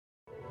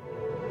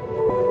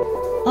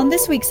On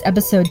this week's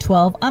episode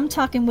 12, I'm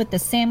talking with the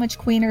sandwich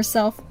queen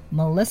herself,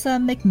 Melissa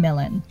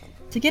McMillan.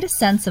 To get a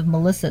sense of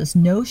Melissa's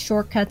no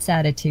shortcuts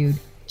attitude,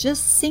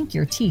 just sink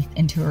your teeth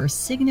into her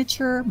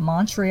signature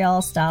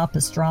Montreal-style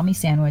pastrami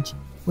sandwich,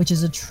 which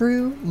is a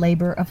true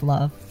labor of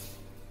love.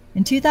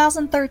 In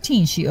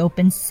 2013, she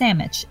opened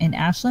Sandwich in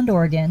Ashland,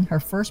 Oregon, her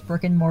first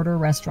brick-and-mortar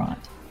restaurant.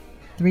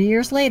 3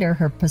 years later,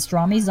 her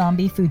pastrami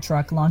zombie food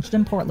truck launched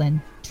in Portland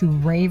to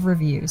rave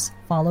reviews,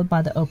 followed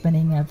by the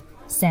opening of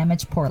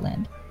Sandwich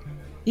Portland.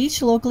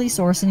 Each locally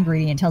sourced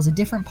ingredient tells a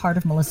different part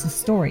of Melissa's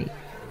story.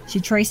 She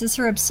traces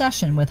her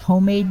obsession with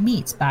homemade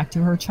meats back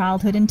to her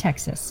childhood in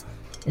Texas.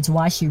 It's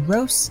why she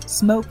roasts,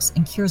 smokes,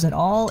 and cures it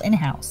all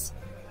in-house.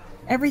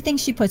 Everything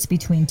she puts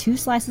between two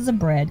slices of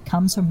bread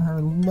comes from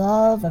her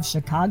love of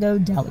Chicago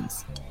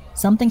delis,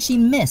 something she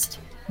missed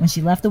when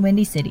she left the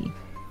Windy City.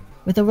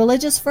 With a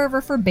religious fervor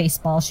for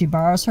baseball, she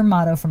borrows her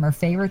motto from her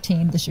favorite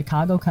team, the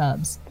Chicago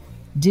Cubs.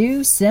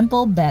 Do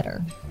simple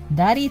better.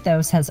 That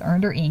ethos has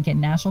earned her ink in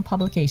national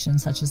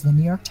publications such as the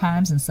New York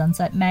Times and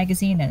Sunset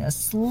Magazine and a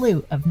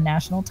slew of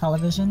national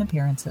television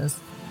appearances.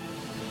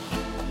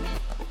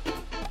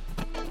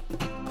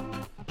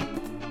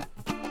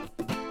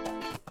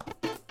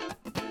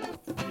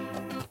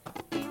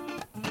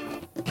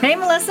 Hey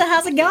Melissa,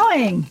 how's it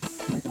going?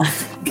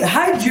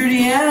 Hi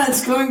Juliana,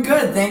 it's going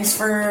good. Thanks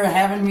for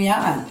having me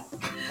on.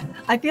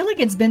 I feel like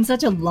it's been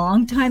such a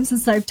long time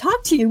since I've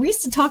talked to you. We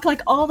used to talk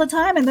like all the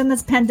time, and then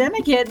this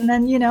pandemic hit, and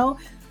then,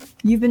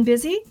 you've been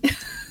busy?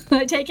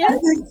 I take it?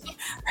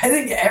 I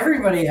think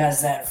everybody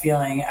has that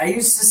feeling. I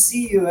used to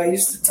see you. I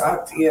used to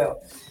talk to you.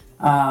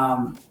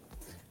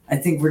 I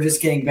think we're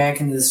just getting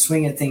back into the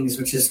swing of things,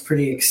 which is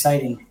pretty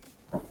exciting.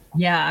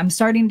 Yeah, I'm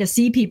starting to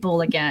see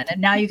people again. And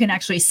now you can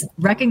actually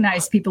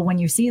recognize people when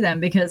you see them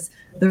because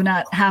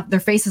their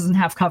face isn't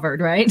half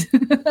covered, right?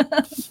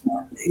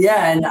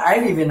 Yeah, and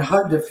I've even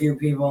hugged a few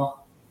people.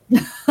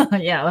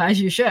 Yeah, well, as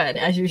you should.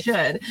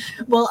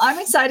 Well, I'm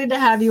excited to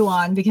have you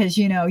on because,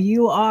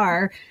 you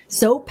are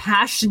so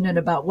passionate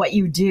about what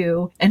you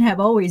do and have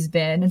always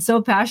been, and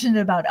so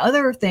passionate about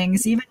other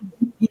things, even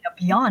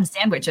beyond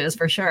sandwiches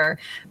for sure.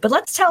 But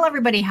let's tell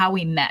everybody how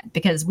we met,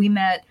 because we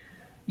met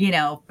in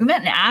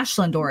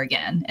Ashland,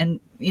 Oregon. And,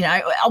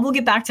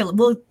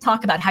 we'll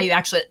talk about how you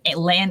actually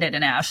landed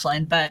in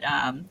Ashland. But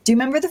do you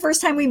remember the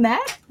first time we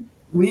met?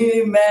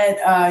 We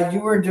met,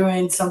 you were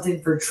doing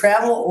something for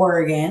Travel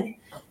Oregon,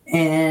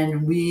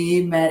 and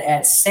we met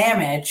at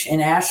Sandwich in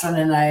Ashland,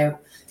 and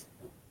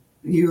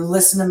you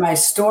listened to my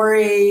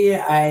story,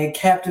 I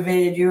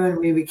captivated you, and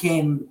we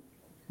became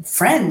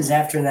friends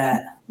after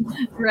that.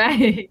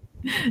 Right.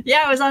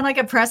 Yeah, I was on like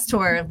a press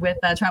tour with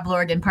Travel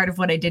Oregon. Part of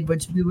what I did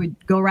was we would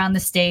go around the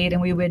state and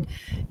we would,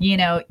 eat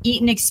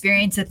and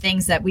experience the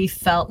things that we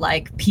felt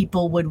like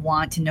people would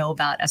want to know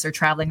about as they're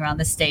traveling around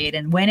the state.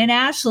 And when in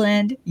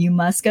Ashland, you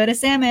must go to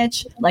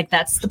Sandwich. Like,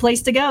 that's the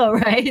place to go,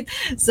 right?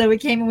 So we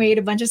came and we ate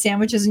a bunch of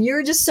sandwiches, and you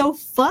were just so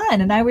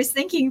fun. And I was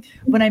thinking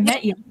when I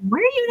met you, where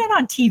are you not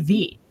on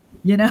TV?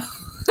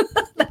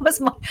 That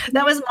was my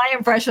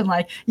impression.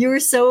 Like, you were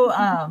so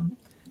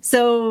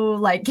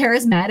like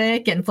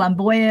charismatic and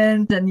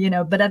flamboyant,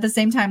 and but at the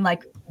same time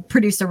like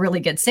produced a really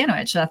good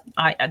sandwich.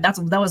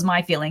 That was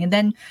my feeling. And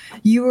then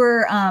you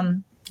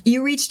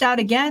reached out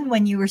again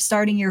when you were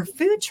starting your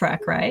food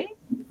truck, right?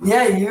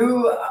 Yeah,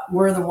 you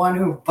were the one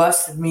who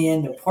busted me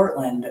into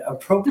Portland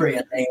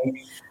appropriately.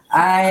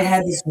 I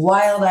had this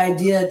wild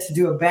idea to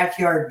do a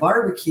backyard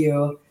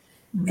barbecue.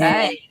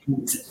 Right.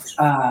 And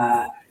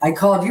I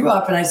called you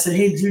up and I said,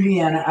 "Hey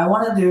Juliana, I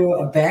want to do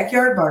a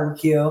backyard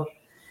barbecue.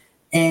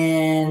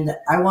 And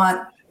I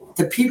want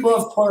the people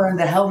of Portland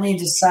to help me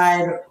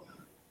decide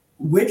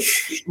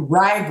which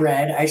rye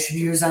bread I should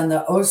use on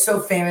the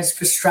oh-so-famous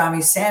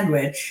pastrami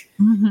sandwich."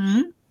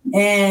 Mm-hmm.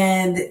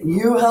 And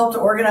you helped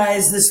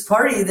organize this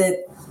party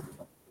that,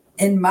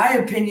 in my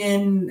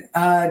opinion,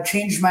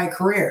 changed my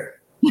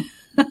career.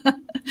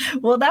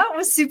 Well, that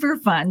was super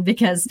fun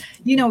because,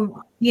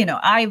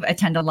 I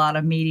attend a lot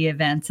of media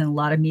events and a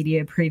lot of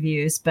media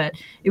previews, but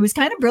it was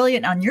kind of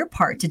brilliant on your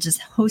part to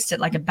just host it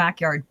like a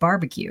backyard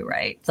barbecue,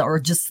 right? Or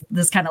just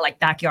this kind of like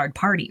backyard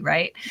party,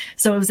 right?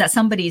 So it was at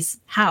somebody's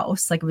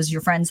house, like it was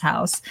your friend's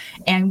house.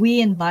 And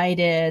we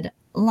invited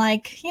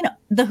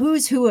the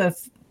who's who of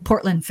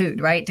Portland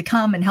food, right, to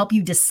come and help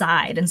you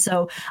decide. And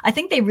so I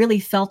think they really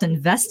felt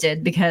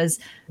invested because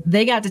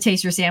they got to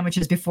taste your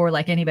sandwiches before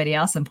like anybody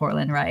else in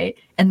Portland, right?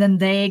 And then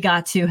they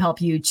got to help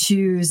you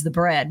choose the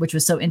bread, which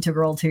was so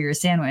integral to your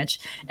sandwich.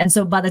 And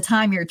so by the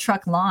time your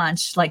truck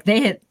launched, like they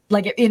had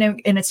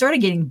and it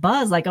started getting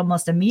buzz like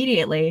almost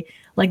immediately.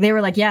 Like they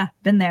were like, "Yeah,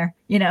 been there,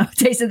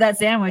 tasted that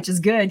sandwich is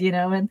good,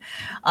 and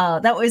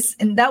that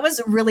was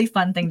a really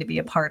fun thing to be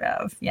a part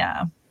of."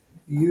 Yeah.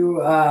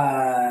 You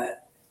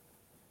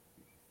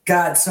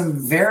got some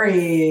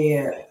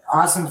very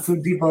awesome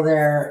food people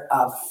there.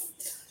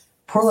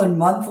 Portland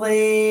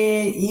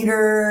Monthly,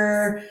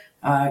 Eater,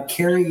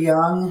 Carrie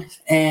Young,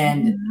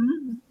 and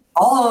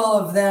all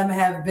of them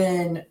have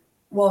been,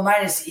 well,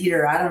 minus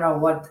Eater. I don't know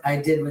what I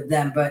did with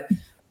them, but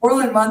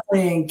Portland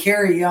Monthly and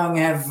Carrie Young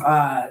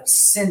have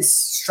since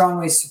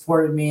strongly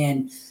supported me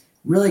and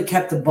really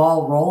kept the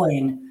ball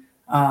rolling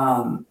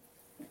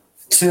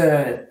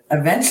to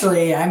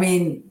eventually, I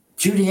mean,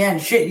 Judy-Ann,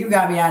 shit, you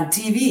got me on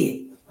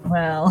TV.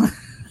 Well,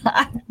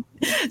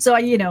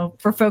 so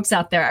for folks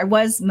out there, I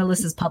was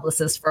Melissa's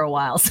publicist for a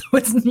while. So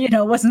it's,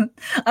 wasn't,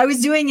 I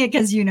was doing it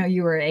because,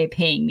 you were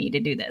paying me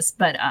to do this,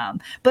 but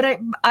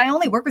I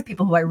only work with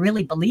people who I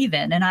really believe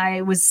in. And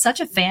I was such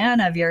a fan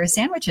of your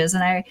sandwiches,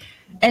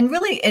 and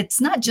really it's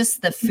not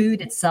just the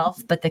food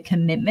itself, but the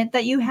commitment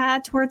that you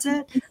had towards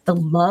it, the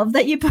love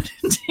that you put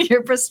into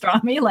your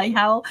pastrami, like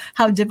how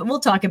different. We'll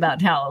talk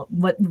about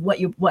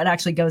what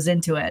actually goes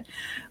into it.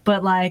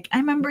 But like, I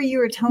remember you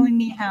were telling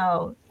me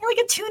how, like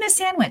a tuna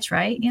sandwich,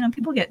 right?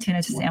 People get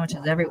tuna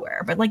sandwiches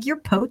everywhere, but like you're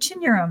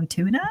poaching your own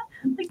tuna,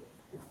 like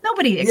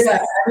nobody.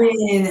 Yeah, I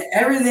mean,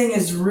 everything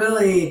is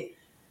really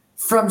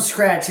from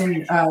scratch.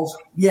 And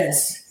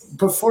yes,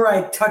 before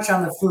I touch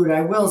on the food,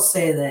 I will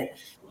say that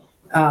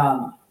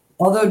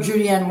although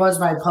Judy-Ann was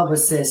my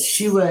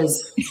publicist,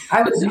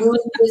 I was new in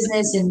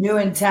business and new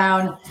in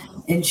town,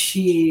 and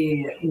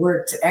she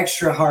worked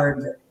extra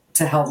hard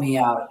to help me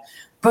out.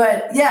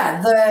 But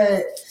yeah,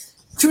 the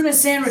tuna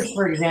sandwich,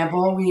 for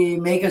example, we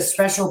make a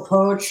special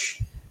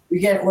poach. We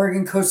get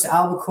Oregon Coast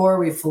albacore,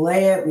 we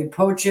fillet it, we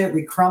poach it,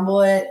 we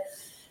crumble it.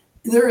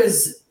 There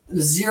is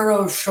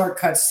zero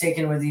shortcuts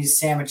taken with these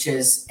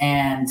sandwiches,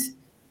 and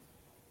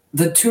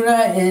the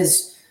tuna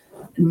is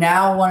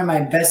now one of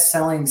my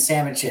best-selling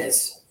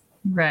sandwiches.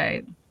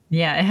 Right.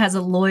 Yeah, it has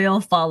a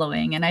loyal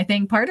following, and I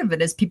think part of it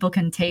is people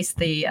can taste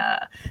the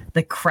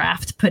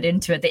craft put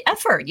into it, the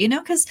effort,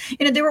 because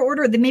they were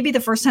ordered. Maybe the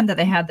first time that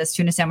they had this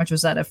tuna sandwich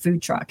was at a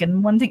food truck.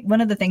 And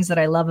one of the things that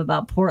I love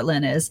about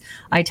Portland is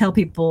I tell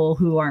people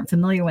who aren't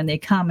familiar when they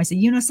come, I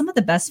say, some of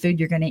the best food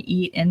you're going to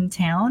eat in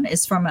town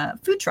is from a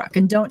food truck,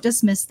 and don't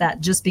dismiss that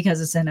just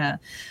because it's in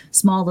a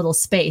small little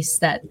space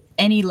that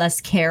any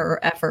less care or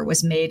effort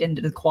was made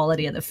into the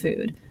quality of the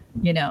food.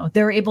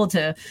 They're able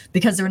to,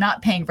 because they're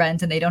not paying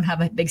rent and they don't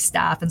have a big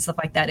staff and stuff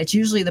like that. It's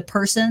usually the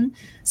person's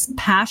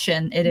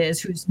passion it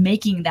is who's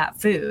making that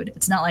food.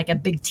 It's not like a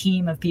big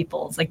team of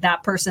people. It's like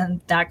that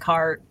person, that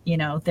cart,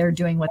 they're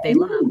doing what they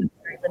love. It's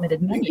a very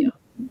limited menu.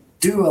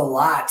 Do a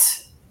lot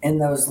in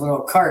those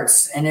little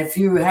carts. And if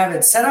you have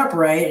it set up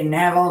right and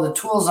have all the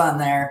tools on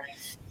there,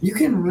 you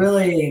can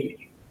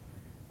really,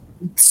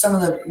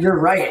 you're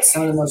right,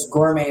 some of the most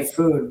gourmet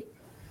food.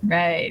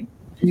 Right.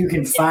 You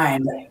can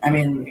find. I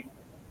mean,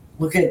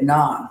 look at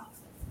Nam.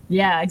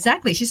 Yeah,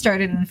 exactly. She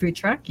started in a food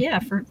truck. Yeah,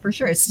 for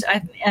sure.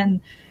 And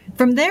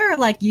from there,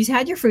 like you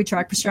had your food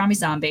truck, Pastrami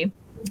Zombie,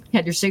 you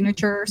had your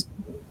signature,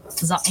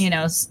 pastrami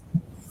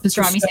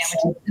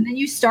sandwiches, and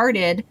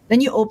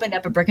then you opened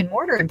up a brick and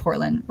mortar in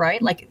Portland,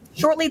 right? Like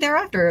shortly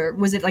thereafter.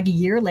 Was it like a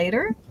year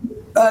later?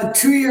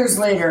 2 years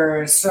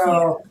later.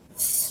 So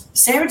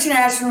Sandwich in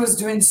Ashland was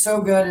doing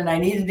so good, and I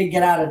needed to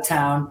get out of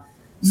town.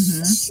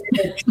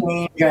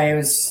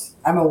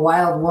 I'm a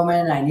wild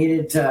woman. I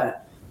needed to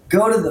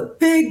go to the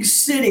big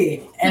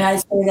city. And I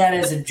say that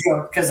as a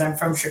joke because I'm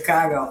from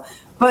Chicago.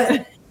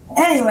 But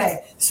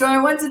anyway, so I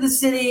went to the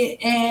city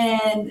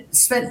and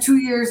spent 2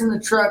 years in the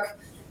truck,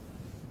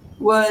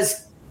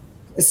 was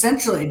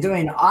essentially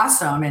doing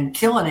awesome and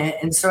killing it.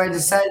 And so I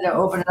decided to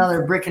open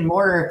another brick and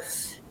mortar.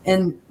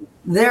 And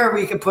there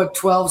we could put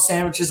 12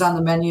 sandwiches on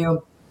the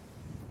menu.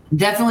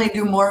 Definitely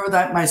do more with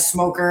my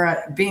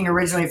smoker, being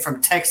originally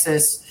from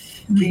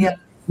Texas, being able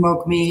to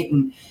smoke meat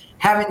and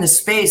having the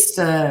space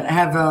to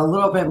have a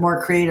little bit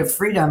more creative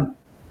freedom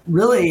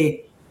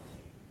really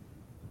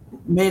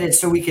made it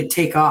so we could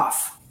take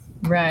off.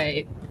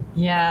 Right.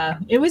 Yeah,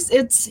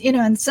 it's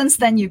and since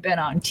then you've been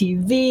on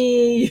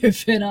TV,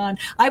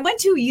 I went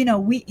to, you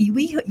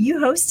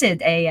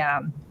hosted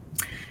a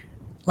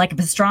like a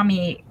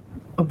pastrami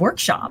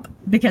workshop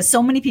because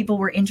so many people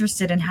were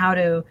interested in how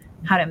to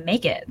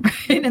make it,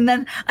 right? And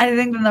then I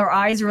think that their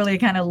eyes really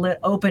kind of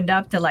opened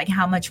up to like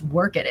how much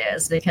work it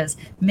is, because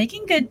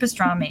making good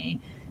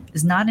pastrami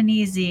is not an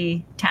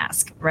easy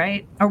task,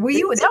 right? Or were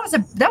you? That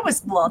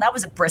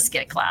was a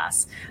brisket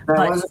class.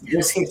 That was a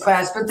brisket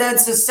class, but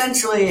that's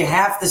essentially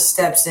half the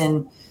steps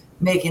in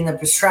making the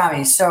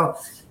pastrami. So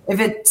if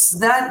it's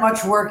that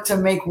much work to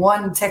make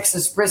one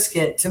Texas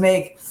brisket, to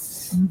make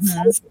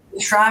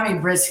pastrami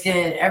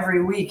brisket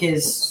every week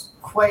is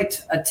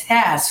quite a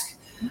task.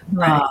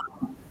 Right.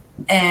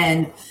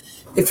 And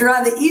if you're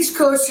on the East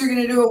Coast, you're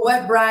going to do a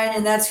wet brine,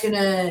 and it's going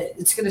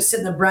to sit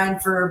in the brine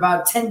for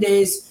about 10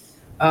 days.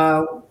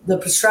 The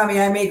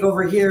pastrami I make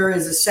over here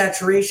is a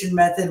saturation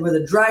method with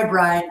a dry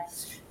brine.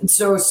 And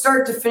so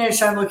start to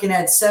finish, I'm looking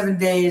at 7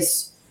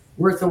 days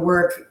worth of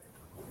work.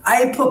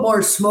 I put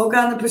more smoke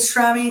on the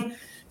pastrami,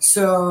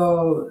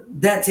 so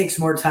that takes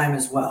more time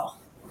as well.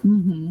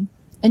 Mm-hmm.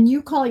 And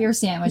you call your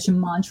sandwich a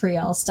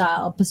Montreal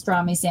style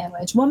pastrami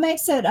sandwich. What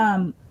makes it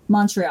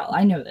Montreal?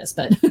 I know this,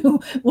 but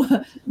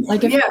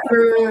like, for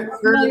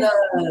the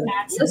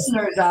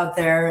listeners out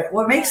there,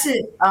 what makes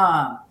it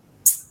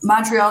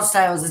Montreal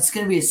style is it's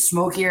going to be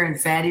smokier and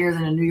fattier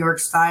than a New York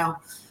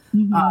style.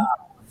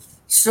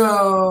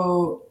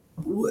 So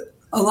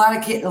a lot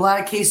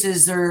of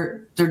cases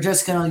they're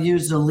just going to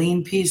use the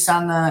lean piece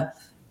on the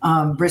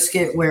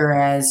brisket,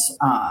 whereas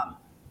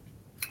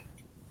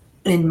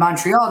in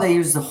Montreal they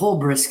use the whole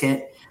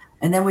brisket,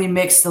 and then we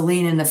mix the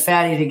lean and the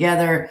fatty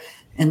together.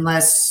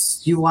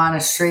 Unless you want a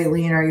straight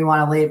lean or you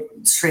want a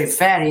straight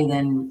fatty,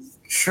 then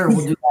sure,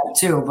 we'll do that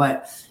too.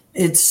 But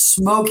it's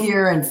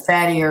smokier and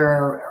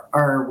fattier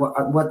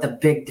are what the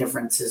big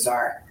differences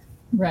are.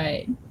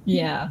 Right.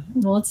 Yeah.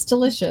 Well, it's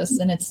delicious,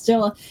 and is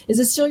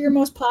it still your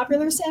most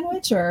popular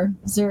sandwich, or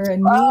is there a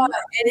new?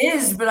 It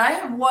is, but I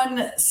have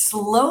one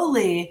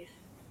slowly,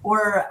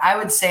 or I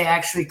would say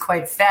actually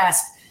quite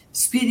fast,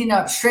 speeding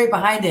up straight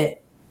behind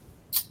it.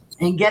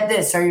 And get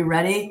this, are you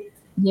ready?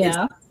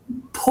 Yeah. It's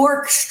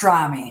pork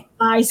strami.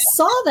 I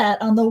saw that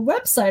on the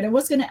website. I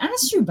was going to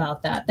ask you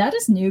about that. That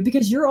is new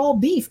because you're all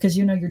beef, because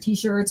your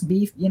t-shirts,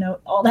 beef,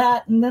 all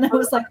that. And then I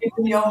was like,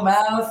 in your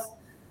mouth.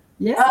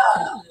 Yeah.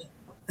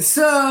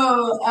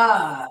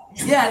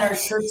 And our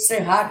shirts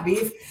say hot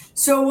beef.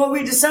 So what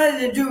we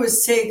decided to do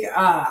is take,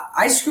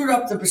 I screwed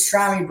up the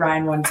pastrami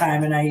brine one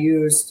time, and I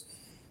used,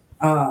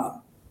 I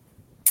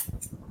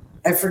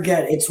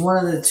forget, it's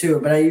one of the two,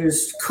 but I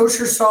used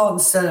kosher salt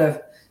instead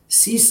of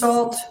sea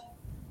salt.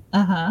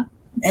 Uh-huh.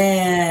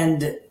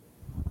 And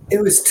it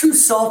was too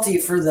salty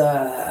for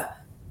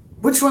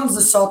which one's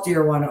the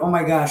saltier one? Oh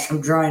my gosh,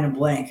 I'm drawing a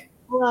blank.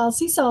 Well,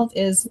 sea salt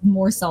is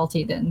more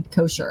salty than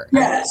kosher.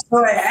 Yeah,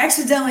 so I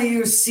accidentally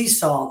used sea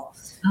salt.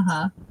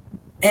 Uh-huh.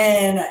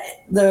 And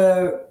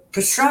the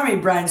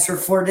pastrami brines for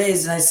 4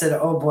 days, and I said,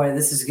 oh boy,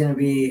 this is going to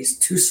be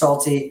too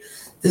salty.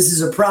 This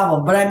is a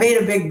problem. But I made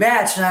a big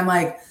batch, and I'm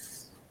like,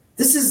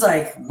 this is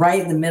like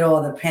right in the middle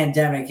of the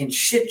pandemic, and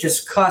shit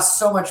just costs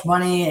so much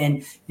money,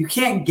 and you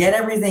can't get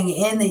everything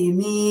in that you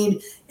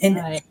need.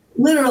 And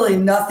literally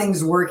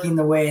nothing's working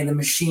the way the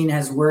machine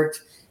has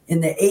worked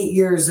in the 8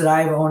 years that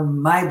I've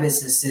owned my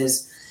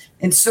businesses.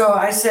 And so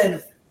I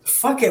said,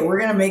 fuck it, we're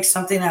going to make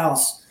something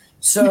else.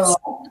 So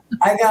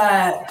I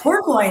got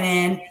pork loin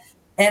in,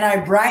 and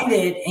I brined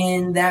it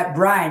in that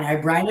brine. I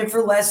brined it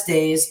for less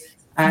days.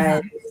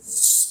 I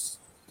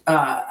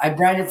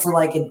brined it for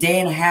like a day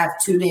and a half,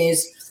 2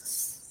 days.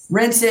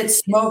 Rinse it,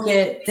 smoke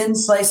it, thin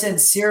slice it, and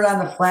sear it on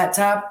the flat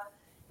top.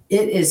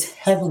 It is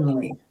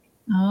heavenly.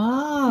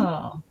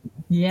 Oh,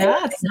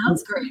 yeah, it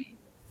sounds great.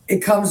 It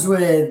comes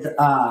with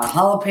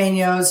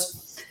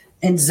jalapenos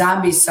and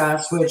zombie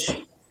sauce,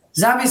 which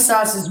zombie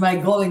sauce is my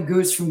golden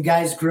goose from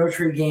Guy's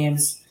Grocery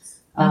Games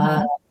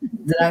that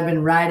I've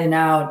been riding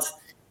out.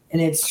 And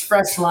it's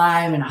fresh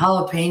lime and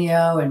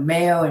jalapeno and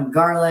mayo and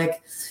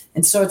garlic.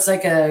 And so it's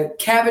like a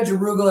cabbage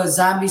arugula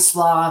zombie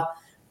slaw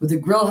with the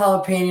grilled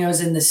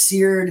jalapenos and the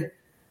seared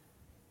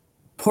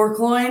pork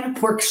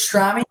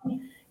strami.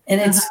 And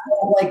it's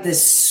like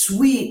this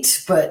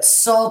sweet but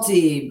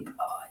salty.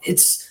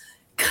 It's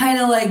kind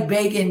of like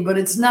bacon, but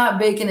it's not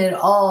bacon at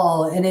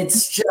all. And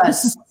it's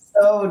just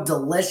so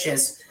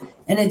delicious.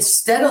 And it's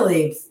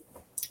steadily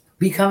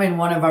becoming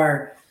one of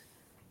our,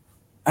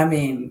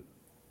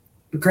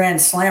 grand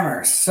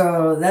slammers.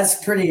 So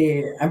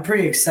I'm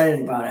pretty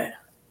excited about it.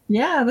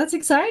 Yeah, that's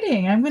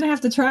exciting. I'm going to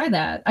have to try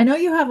that. I know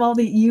you have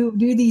you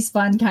do these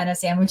fun kind of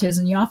sandwiches,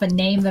 and you often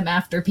name them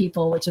after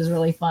people, which is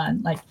really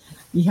fun. Like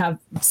you have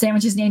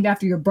sandwiches named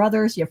after your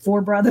brothers. You have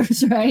 4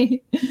 brothers,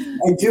 right?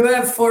 I do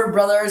have 4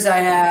 brothers. I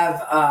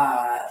have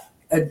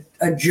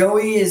a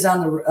Joey is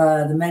on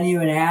the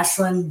menu in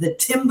Ashland. The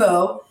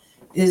Timbo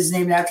is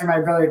named after my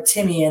brother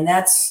Timmy, and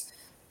that's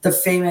the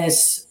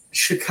famous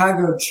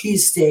Chicago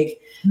cheesesteak.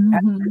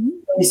 Mm-hmm.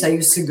 Place I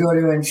used to go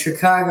to in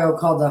Chicago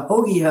called the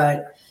Hoagie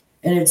Hut.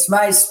 And it's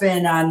my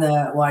spin on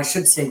I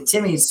should say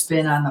Timmy's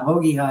spin on the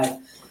Hoagie Hut.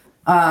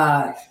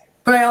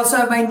 But I also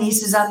have my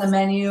nieces on the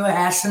menu,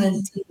 Ashlyn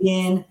and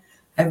Tegan.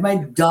 I have my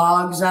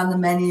dogs on the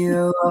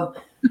menu.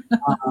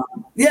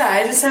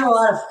 I just have a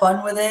lot of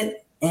fun with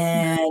it.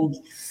 And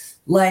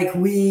like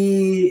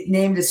we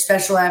named a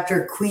special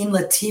after Queen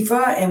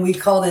Latifah, and we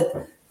called it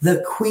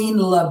the Queen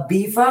La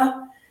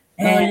Beefa.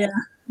 And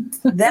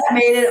that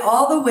made it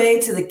all the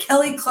way to the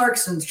Kelly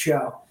Clarkson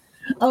show.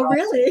 Oh,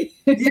 really?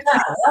 Yeah,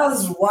 that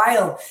was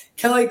wild.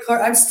 Kelly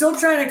Clark. I'm still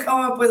trying to come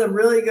up with a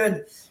really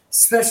good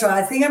special.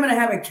 I think I'm going to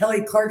have a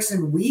Kelly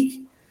Clarkson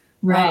week.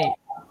 Right.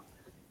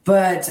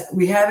 But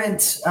we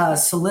haven't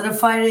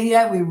solidified it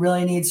yet. We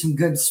really need some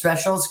good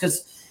specials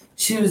because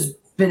she's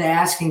been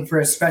asking for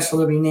a special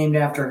to be named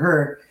after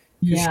her.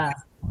 Yeah.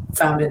 She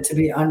found it to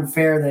be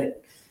unfair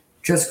that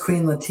just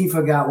Queen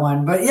Latifah got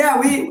one. But yeah,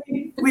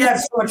 we have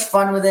so much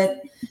fun with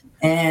it.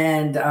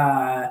 And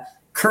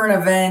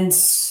current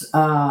events,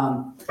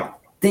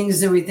 things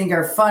that we think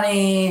are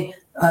funny,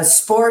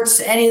 sports,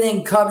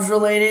 anything Cubs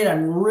related.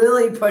 I'm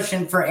really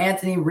pushing for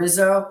Anthony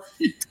Rizzo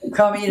to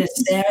come eat a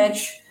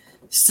sandwich.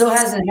 Still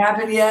hasn't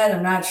happened yet.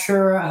 I'm not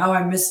sure how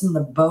I'm missing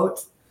the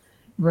boat.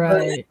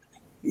 Right. But,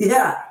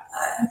 yeah.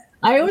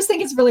 I always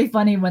think it's really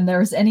funny when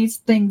there's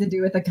anything to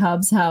do with the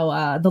Cubs,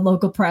 how the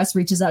local press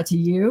reaches out to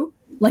you.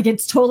 Like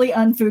it's totally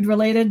unfood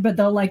related, but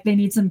they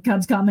need some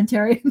Cubs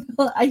commentary.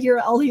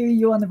 I'll hear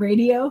you on the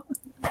radio.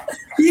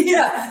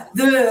 Yeah.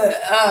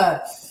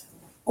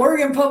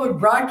 Oregon Public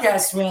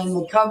Broadcast, when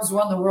the Cubs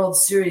won the World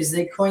Series,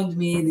 they coined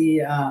me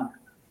the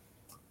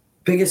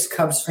biggest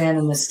Cubs fan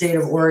in the state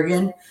of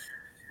Oregon.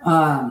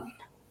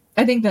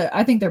 I think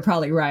they're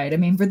probably right. I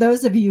mean, for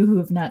those of you who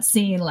have not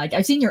seen, like,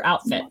 I've seen your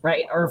outfit,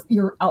 right, or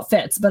your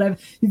outfits, but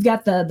you've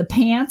got the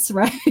pants,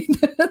 right?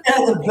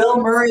 Yeah, the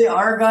Bill Murray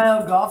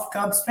Argyle Golf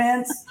Cubs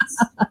pants.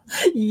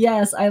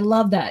 Yes, I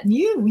love that. And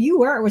you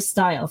wear it with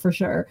style for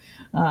sure.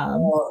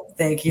 Well,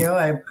 thank you.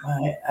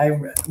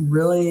 I'm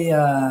really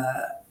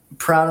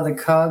proud of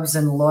the Cubs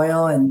and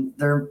loyal, and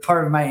they're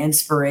part of my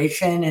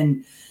inspiration.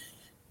 And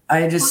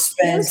I just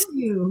spent.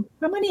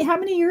 How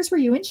many years were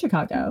you in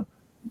Chicago?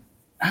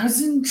 I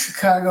was in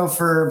Chicago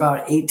for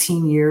about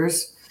 18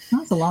 years.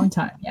 That's a long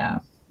time, yeah.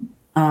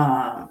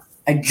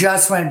 I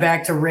just went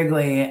back to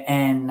Wrigley,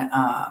 and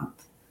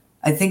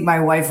I think my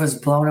wife was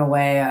blown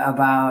away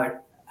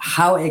about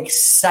how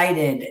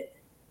excited.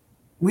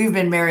 We've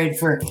been married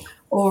for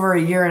over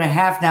a year and a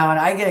half now, and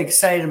I get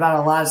excited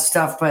about a lot of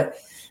stuff, but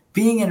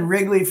being in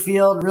Wrigley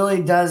Field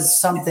really does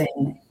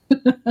something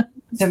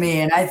to me.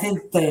 And I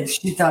think that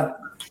she thought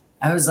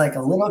I was like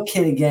a little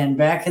kid again,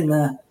 back in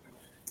the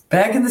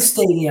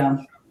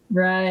stadium.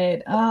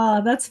 Right.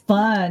 Oh, that's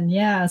fun.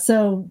 Yeah.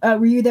 So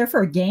were you there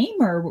for a game,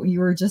 or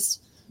you were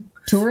just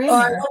touring?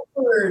 I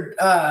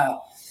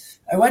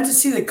went to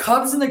see the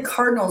Cubs and the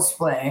Cardinals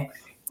play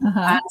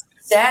on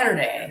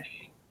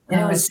Saturday,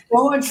 and it was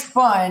so much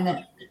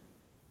fun.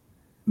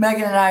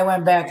 Megan and I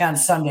went back on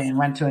Sunday and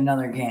went to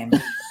another game.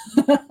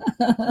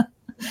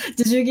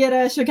 Did you get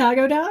a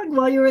Chicago dog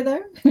while you were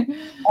there?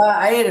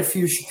 I ate a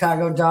few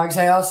Chicago dogs.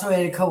 I also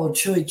ate a couple of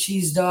chili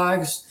cheese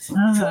dogs.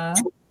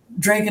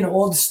 Drank an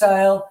Old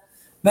Style.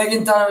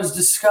 Megan thought it was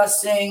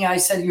disgusting. I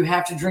said you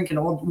have to drink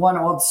one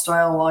Old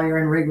Style while you're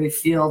in Wrigley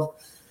Field.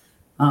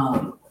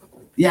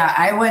 Yeah,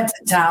 I went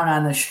to town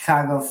on the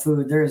Chicago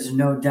food. There is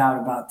no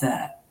doubt about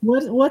that.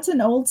 What's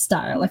an Old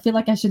Style? I feel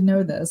like I should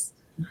know this.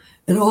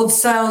 An Old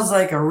Style is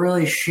like a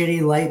really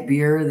shitty light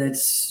beer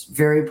that's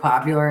very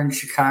popular in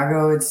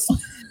Chicago. It's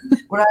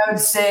what I would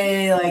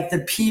say like the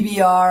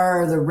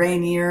PBR or the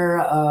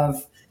Rainier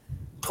of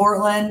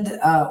Portland.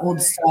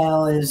 Old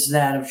Style is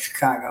that of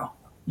Chicago.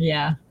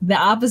 Yeah, the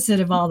opposite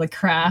of all the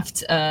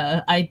craft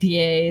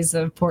IPAs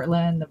of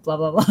Portland, the blah,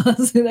 blah, blah.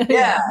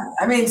 Yeah,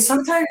 I mean,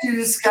 sometimes you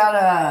just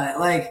gotta,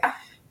 like,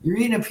 you're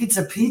eating a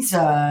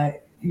pizza,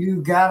 you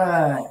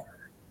gotta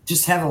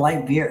just have a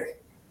light beer.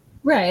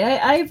 Right,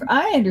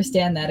 I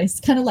understand that. It's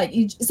kind of like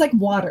it's like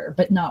water,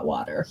 but not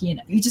water. You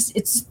know, it's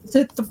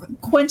to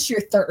quench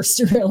your thirst,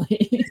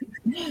 really.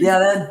 Yeah,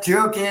 that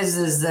joke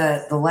is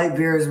that the light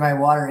beer is my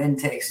water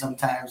intake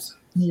sometimes.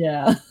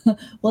 Yeah.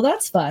 Well,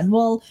 that's fun.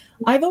 Well,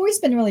 I've always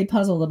been really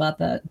puzzled about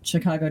the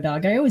Chicago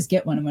dog. I always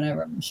get one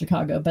whenever I'm in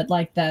Chicago, but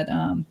like that,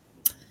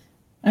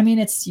 I mean,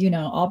 it's,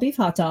 all beef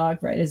hot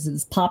dog, right?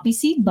 It's poppy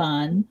seed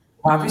bun.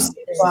 Poppy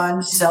seed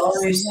bun,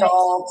 celery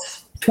salt,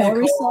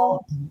 celery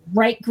salt,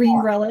 bright green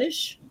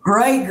relish.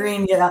 Bright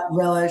green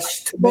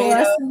relish,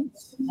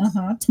 tomatoes.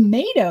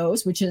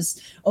 Tomatoes, which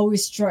has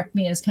always struck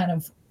me as kind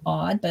of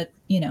odd, but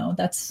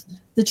that's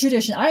the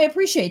tradition. I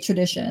appreciate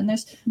tradition.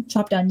 There's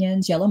chopped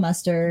onions, yellow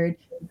mustard,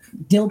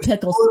 dill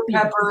pickles,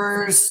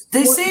 peppers.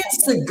 They say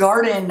it's the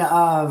garden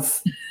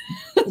of.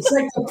 It's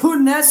like the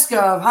puttanesca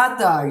of hot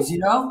dogs,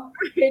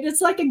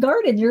 It's like a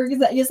garden.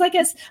 It's like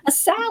a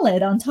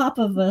salad on top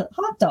of a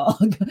hot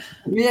dog.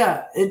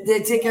 Yeah,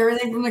 they take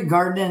everything from the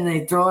garden and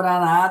they throw it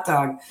on a hot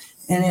dog,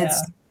 and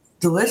it's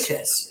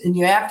delicious. And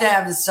you have to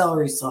have the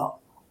celery salt.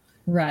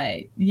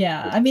 Right.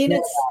 Yeah. I mean,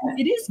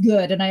 it is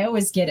good, and I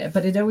always get it,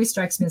 but it always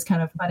strikes me as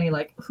kind of funny.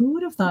 Like, who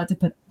would have thought to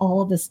put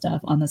all of this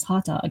stuff on this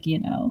hot dog,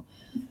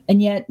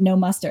 and yet no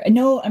mustard, and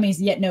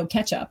yet no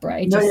ketchup,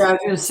 right? No, I was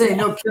going to say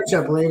no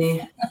ketchup,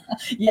 lady.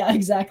 Yeah,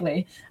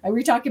 exactly.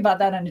 We talked about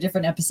that on a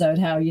different episode.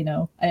 How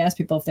I asked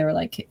people if they were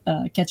like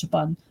ketchup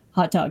on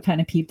hot dog kind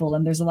of people,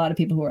 and there's a lot of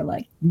people who are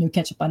like no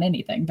ketchup on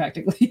anything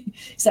practically,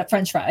 except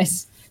French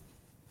fries.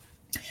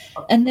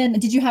 And then,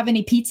 did you have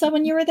any pizza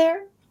when you were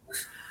there?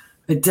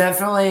 I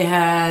definitely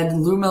had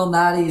Lou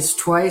Malnati's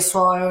twice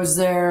while I was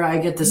there. I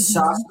get the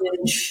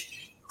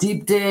sausage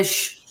deep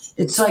dish.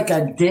 It's like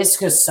a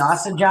disc of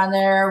sausage on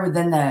there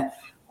within the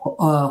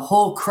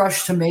whole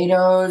crushed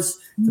tomatoes,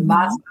 the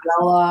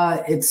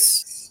mozzarella.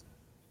 Is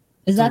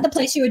that the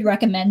place you would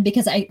recommend?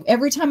 Because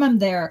every time I'm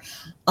there,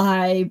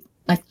 I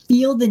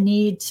feel the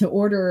need to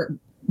order,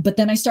 but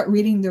then I start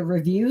reading the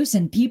reviews,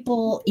 and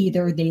people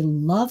either they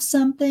love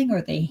something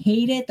or they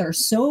hate it. They're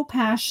so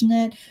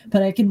passionate,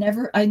 but I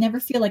never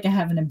feel like I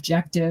have an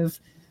objective,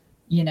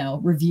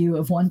 review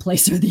of one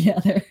place or the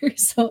other.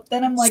 So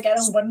then I'm like, I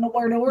don't know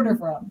where to order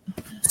from.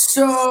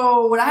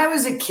 So when I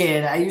was a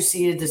kid, I used to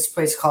eat at this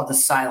place called The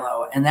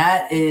Silo, and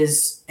that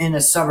is in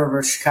a suburb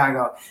of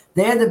Chicago.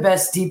 They had the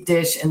best deep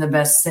dish and the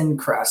best thin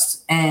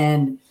crust.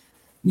 And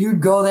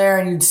you'd go there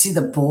and you'd see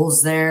the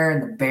bulls there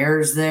and the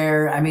bears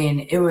there. I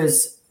mean, it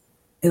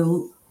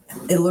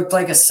looked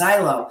like a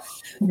silo.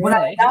 Really? When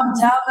I was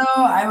downtown,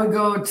 though, I would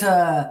go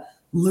to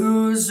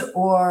Lou's,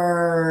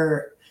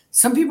 or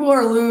some people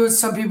are Lou's,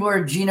 some people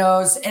are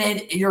Geno's.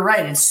 And you're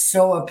right, it's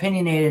so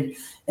opinionated.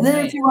 And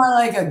then if you want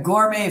like a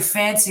gourmet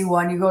fancy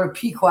one, you go to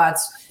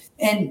Pequot's.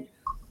 And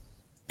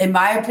in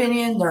my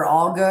opinion, they're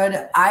all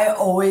good. I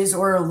always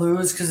order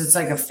Lou's because it's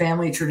like a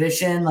family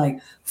tradition. Like,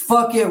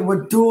 fuck it,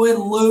 we're doing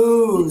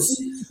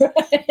Lou's.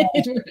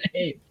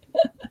 Right.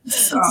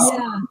 So.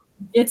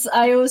 Yeah.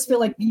 I always feel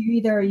like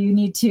you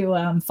need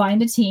to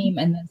find a team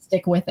and then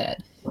stick with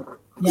it.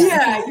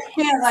 Yeah, you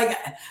can't like,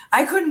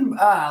 I couldn't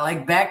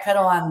like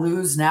backpedal on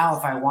Lou's now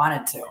if I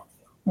wanted to.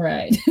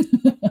 Right.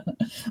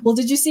 Well,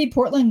 did you see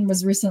Portland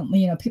was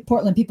recently,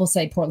 Portland, people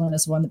say Portland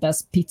is one of the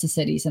best pizza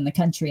cities in the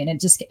country.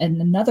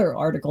 And another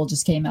article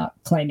just came out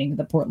claiming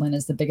that Portland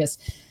is the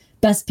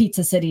best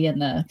pizza city in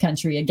the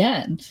country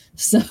again.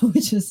 So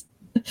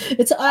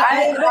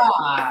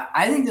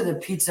I think that the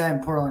pizza in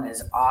Portland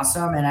is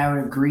awesome. And I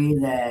would agree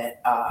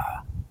that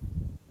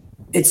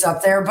it's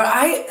up there, but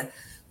I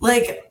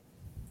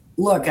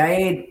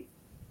ate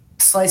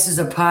slices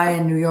of pie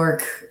in New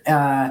York,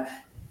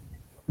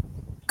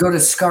 go to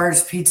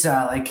Scar's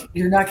Pizza. Like,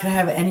 you're not going to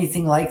have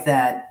anything like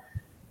that.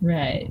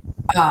 Right.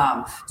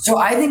 So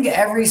I think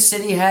every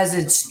city has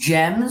its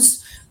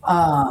gems.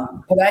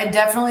 But I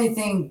definitely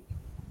think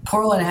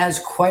Portland has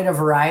quite a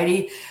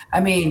variety. I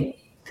mean,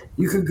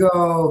 you could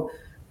go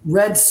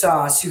Red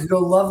Sauce, you could go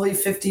Lovely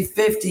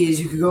 50/50s,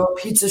 you could go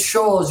Pizza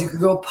Shoals, you could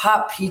go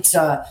Pop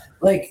Pizza.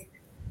 Like,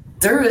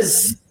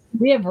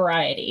 we have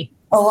variety.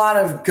 A lot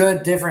of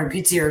good different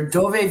pizza here.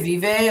 Dove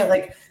Vive,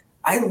 like,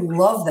 I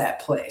love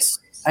that place.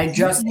 I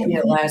just ate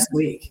it last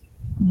week.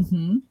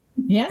 Mm-hmm.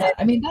 Yeah,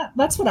 I mean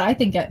that's what I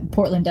think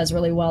Portland does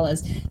really well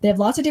is they have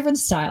lots of different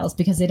styles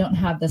because they don't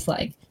have this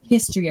like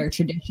history or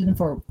tradition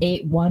for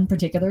one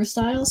particular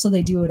style, so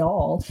they do it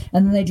all,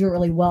 and then they do it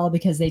really well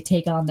because they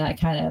take on that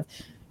kind of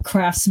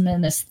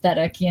craftsman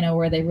aesthetic,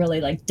 where they really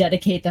like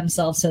dedicate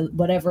themselves to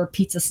whatever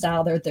pizza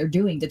style they're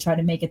doing to try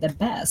to make it the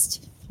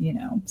best,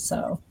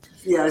 So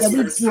yes,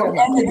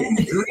 the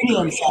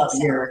ingredients out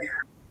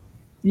here.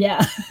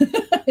 Yeah,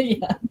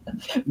 yeah,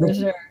 for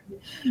sure.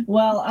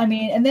 Well, I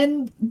mean, and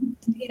then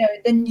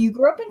then you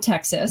grew up in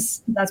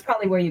Texas. That's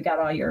probably where you got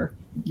all your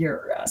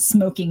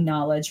smoking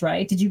knowledge,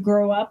 right? Did you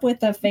grow up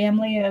with a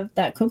family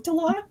that cooked a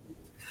lot?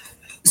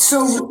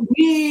 So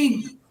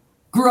we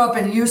grew up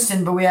in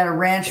Houston, but we had a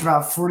ranch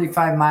about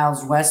 45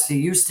 miles west of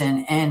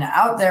Houston, and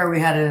out there we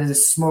had a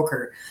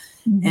smoker.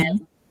 Mm-hmm.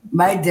 And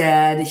my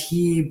dad,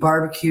 he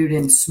barbecued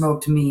and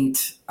smoked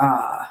meat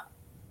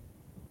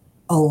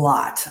a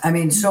lot. I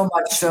mean, so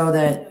much so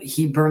that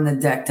he burned the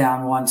deck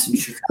down once in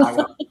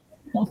Chicago.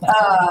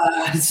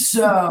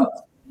 So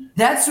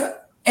that's,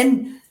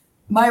 and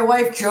my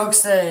wife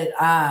jokes that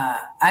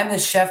I'm the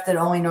chef that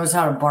only knows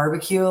how to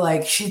barbecue.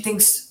 Like, she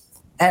thinks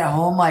at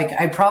home, like,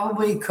 I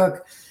probably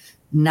cook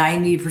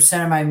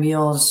 90% of my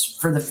meals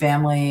for the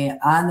family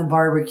on the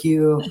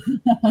barbecue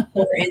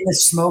or in the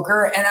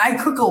smoker. And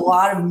I cook a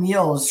lot of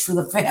meals for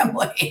the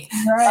family.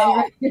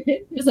 Right.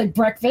 It's like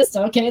breakfast.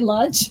 Okay.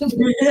 Lunch.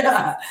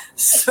 Yeah.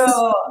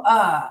 So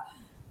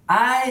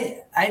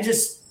I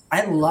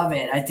love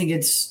it. I think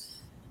it's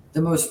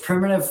the most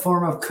primitive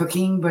form of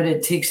cooking, but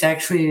it takes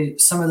actually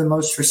some of the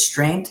most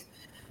restraint.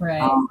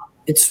 Right.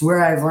 It's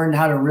where I've learned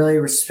how to really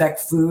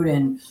respect food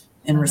and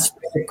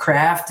respect the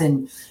craft.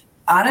 And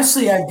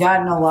honestly, I've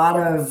gotten a lot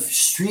of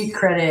street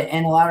credit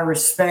and a lot of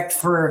respect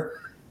for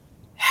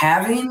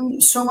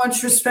having so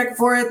much respect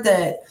for it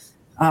that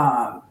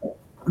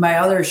my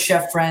other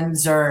chef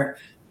friends are,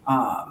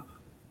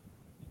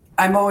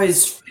 I'm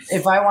always,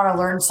 if I want to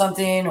learn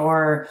something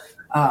or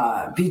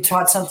be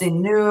taught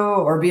something new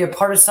or be a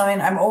part of something,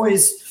 I'm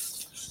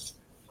always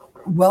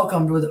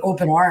welcomed with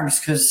open arms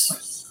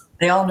because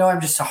they all know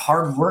I'm just a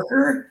hard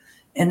worker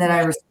and that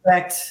I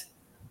respect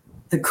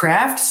the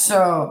craft.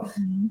 So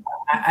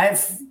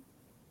I've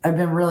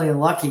been really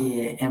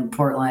lucky in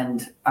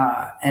Portland,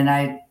 and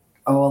I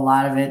owe a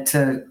lot of it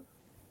to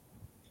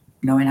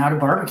knowing how to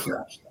barbecue.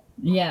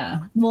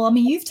 Yeah. Well, I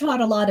mean, you've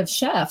taught a lot of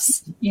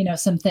chefs,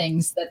 some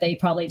things that they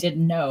probably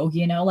didn't know,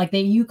 like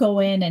you go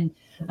in and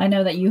I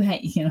know that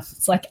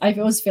it's like, I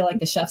always feel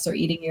like the chefs are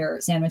eating your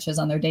sandwiches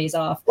on their days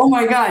off. Oh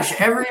my gosh.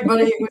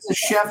 Everybody who's a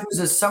chef, who's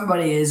a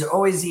somebody is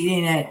always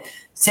eating a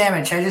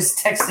sandwich. I just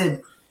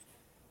texted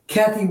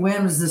Kathy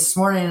Wims this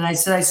morning and I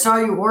said, I saw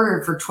you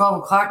ordered for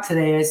 12 o'clock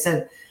today. I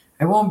said,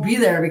 I won't be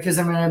there because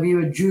I'm going to be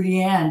with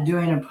Judy Ann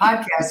doing a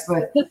podcast,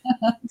 but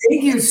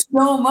thank you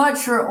so much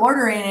for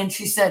ordering. And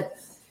she said,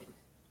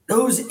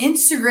 those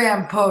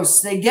Instagram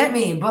posts, they get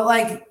me. But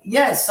like,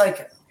 yes,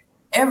 like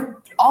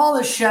all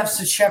the chefs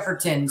at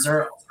Shefferton's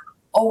are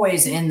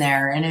always in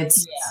there. And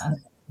it's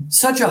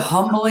such a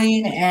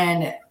humbling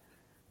and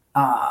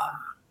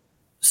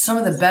some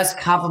of the best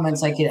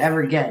compliments I could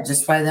ever get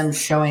just by them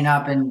showing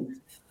up and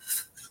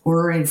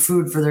ordering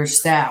food for their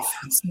staff.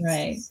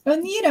 Right.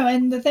 And,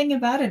 and the thing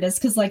about it is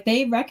because like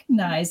they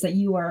recognize that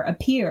you are a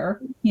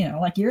peer,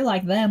 like you're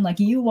like them, like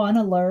you want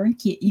to learn,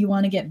 you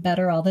want to get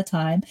better all the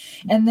time.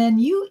 And then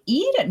you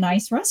eat at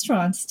nice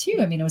restaurants too.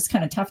 I mean, it was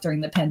kind of tough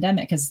during the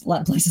pandemic because a lot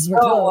of places were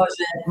closed. Was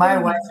it? My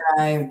wife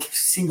and I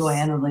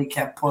single-handedly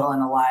kept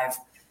Portland alive.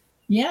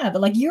 Yeah,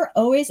 but like you're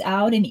always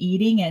out and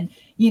eating and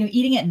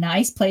eating at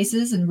nice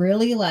places and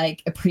really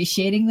like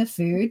appreciating the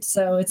food.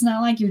 So it's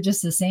not like you're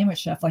just a sandwich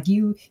chef. Like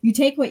you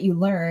take what you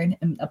learn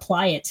and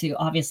apply it to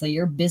obviously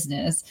your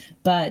business.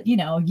 But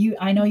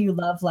I know you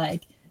love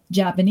like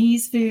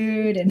Japanese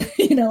food and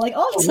like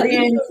all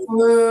Korean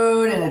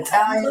food and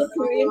Italian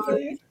Korean food.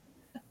 food.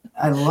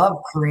 I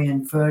love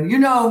Korean food. You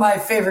know my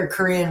favorite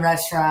Korean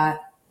restaurant.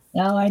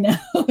 Oh, I know.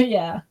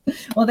 Yeah.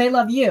 Well, they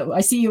love you.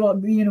 I see you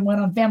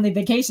went on family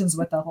vacations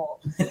with the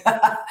whole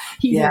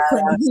Yeah,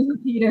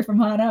 Peter from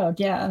Hot Oak.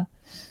 Yeah.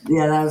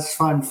 yeah, that was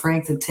fun.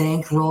 Frank the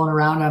Tank rolling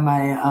around on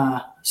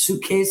my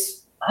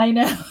suitcase. I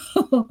know.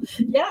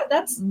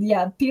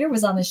 Yeah, Peter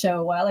was on the show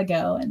a while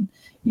ago and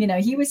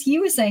he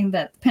was saying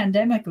that the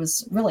pandemic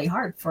was really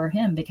hard for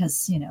him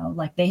because,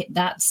 like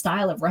that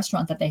style of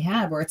restaurant that they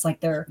had where it's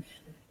like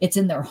it's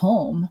in their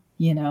home,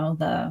 they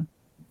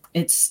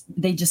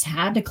just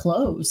had to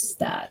close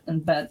that.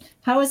 But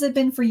how has it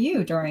been for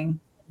you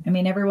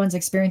everyone's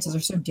experiences are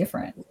so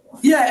different.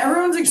 Yeah,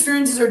 everyone's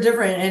experiences are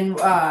different. And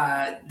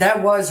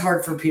that was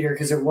hard for Peter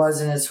because it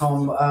was in his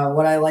home.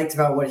 What I liked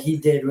about what he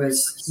did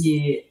was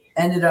he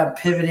ended up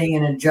pivoting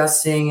and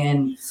adjusting.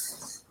 And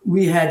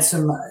we had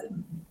some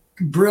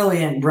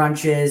brilliant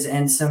brunches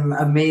and some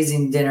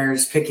amazing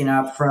dinners picking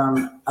up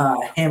from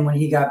him when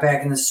he got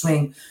back in the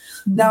swing.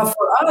 Now,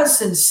 for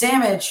us in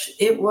Sandwich,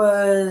 it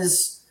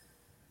was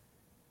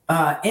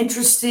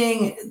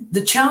interesting.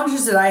 The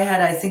challenges that I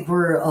had, I think,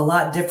 were a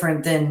lot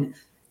different than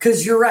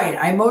because you're right.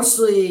 I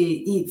mostly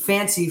eat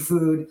fancy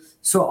food,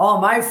 so all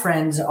my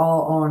friends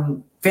all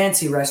own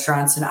fancy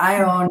restaurants, and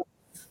I own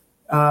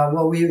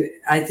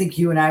I think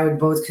you and I would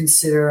both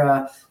consider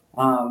a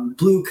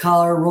blue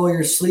collar, roll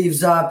your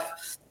sleeves up,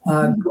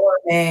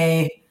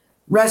 gourmet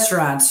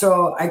restaurant.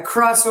 So I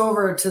cross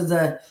over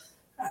to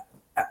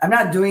I'm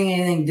not doing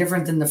anything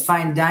different than the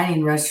fine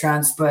dining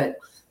restaurants, but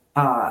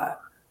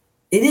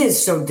it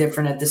is so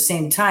different at the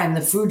same time.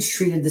 The food's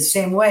treated the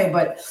same way,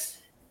 but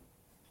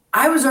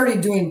I was already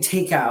doing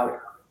takeout.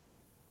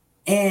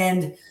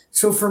 And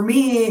so for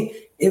me,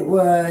 it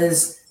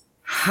was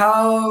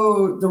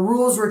how the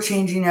rules were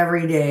changing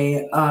every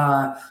day.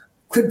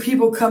 Could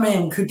people come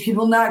in? Could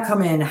people not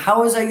come in?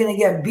 How was I going to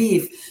get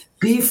beef?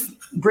 Beef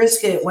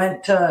brisket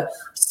went to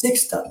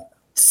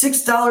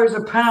 $6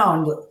 a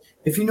pound.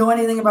 If you know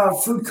anything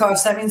about food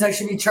costs, that means I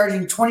should be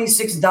charging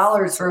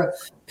 $26 for a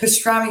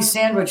pastrami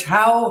sandwich.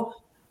 How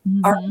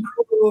are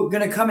people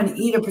going to come and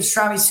eat a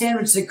pastrami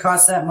sandwich that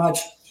costs that much?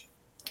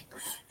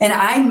 And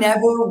I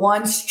never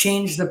once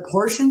changed the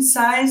portion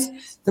size.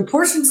 The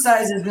portion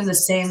size has been the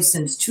same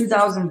since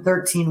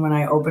 2013 when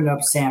I opened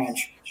up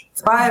Sandwich.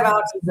 5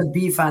 ounces of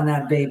beef on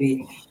that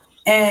baby.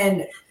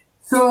 And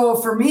so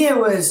for me, it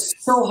was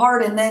so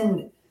hard. And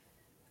then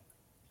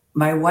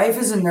my wife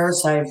is a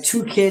nurse. I have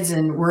 2 kids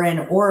and we're in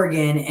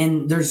Oregon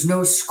and there's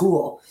no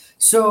school.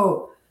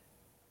 So,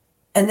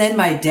 and then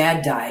my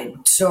dad died.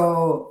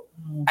 So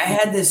I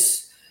had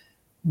this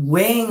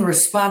weighing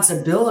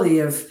responsibility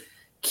of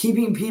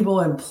keeping people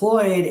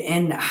employed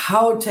and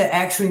how to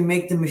actually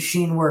make the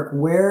machine work.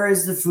 Where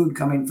is the food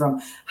coming from?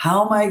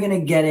 How am I going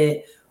to get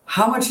it?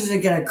 How much is it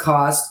going to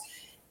cost?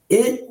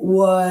 It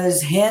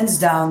was hands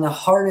down the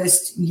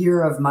hardest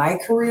year of my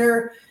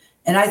career.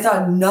 And I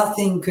thought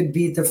nothing could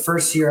beat the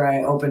first year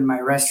I opened my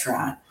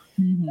restaurant.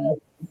 Mm-hmm.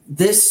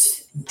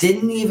 This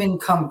didn't even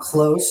come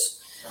close.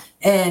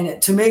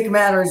 And to make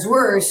matters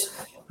worse,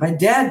 my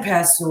dad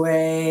passed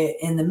away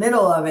in the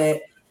middle of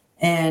it.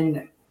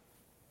 And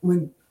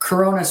when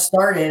Corona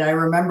started, I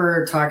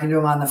remember talking to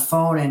him on the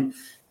phone and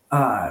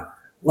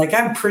like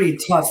I'm a pretty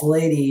tough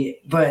lady,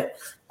 but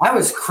I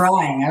was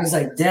crying. I was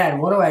like, Dad,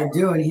 what do I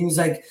do? And he was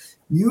like,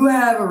 you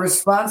have a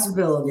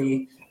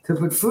responsibility to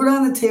put food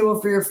on the table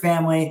for your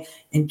family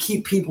and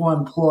keep people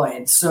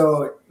employed.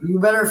 So you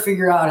better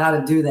figure out how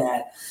to do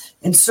that.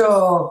 And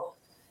so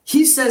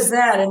he says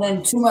that, and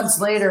then 2 months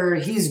later,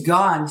 he's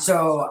gone.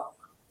 So,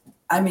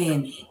 I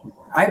mean,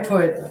 I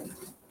put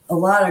a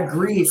lot of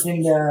grief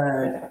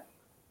into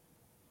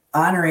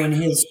honoring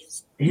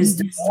his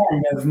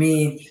demand of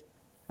me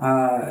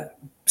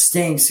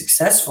staying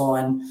successly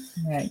and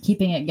right,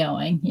 keeping it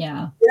going.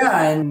 Yeah,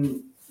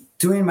 and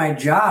doing my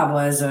job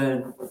as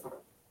you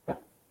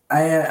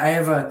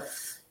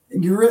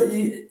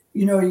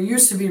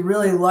used to be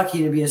really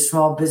lucky to be a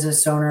small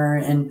business owner,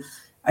 and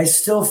I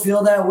still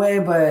feel that way,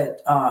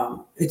 but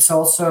it's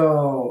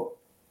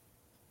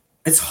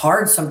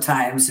hard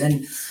sometimes.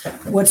 And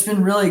what's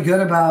been really good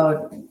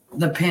about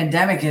the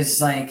pandemic is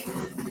like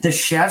the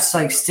chefs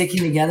like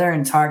sticking together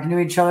and talking to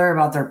each other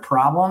about their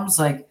problems.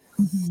 Like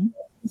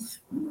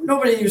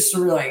nobody used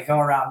to really go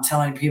around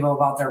telling people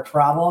about their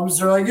problems.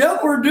 They're like,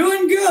 yep, we're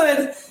doing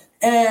good.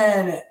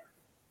 And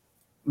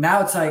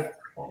now it's like,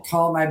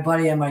 call my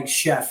buddy. I'm like,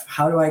 Chef,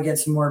 how do I get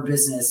some more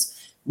business?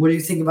 What do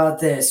you think about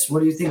this? What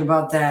do you think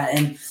about that?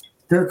 And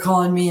they're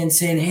calling me and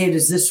saying, hey,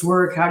 does this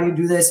work? How do you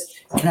do this?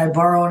 Can I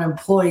borrow an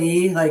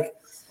employee? Like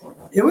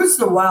it was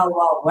the wild,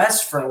 wild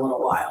west for a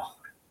little while.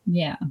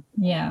 Yeah.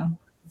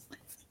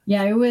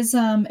 Yeah, it was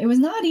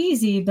not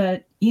easy,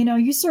 but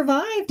you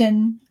survived,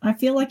 and I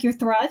feel like you're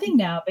thriving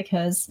now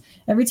because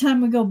every time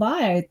we go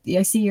by,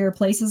 I see your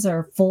places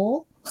are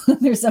full.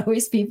 There's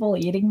always people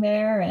eating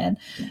there, and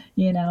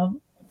you know,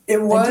 It I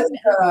do was.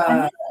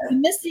 I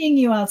miss seeing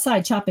you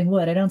outside chopping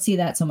wood. I don't see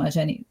that so much.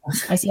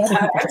 I see other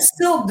people. I'm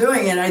still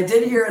doing it. I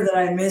did hear that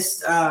I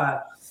missed.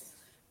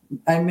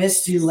 I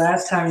missed you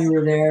last time you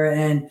were there,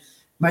 and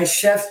my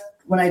chef.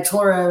 When I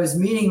told her I was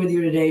meeting with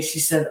you today, she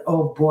said,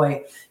 "Oh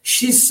boy,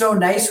 she's so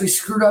nice. We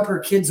screwed up her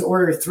kid's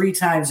order 3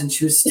 times, and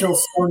she was still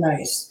so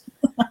nice."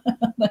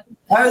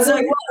 I was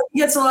like, "Well, he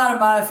gets a lot of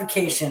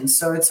modifications,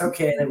 so it's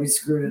okay that we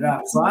screwed it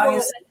up as long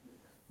as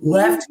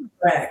left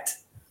correct."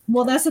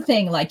 Well, that's the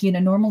thing. Like,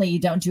 normally you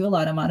don't do a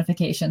lot of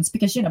modifications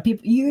because,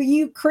 people,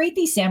 you create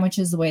these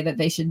sandwiches the way that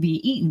they should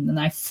be eaten. And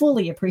I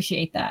fully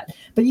appreciate that.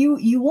 But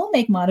you will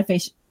make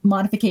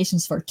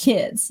modifications for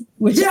kids,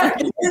 which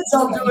kids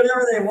will do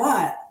whatever they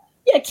want.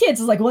 Yeah, kids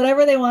is like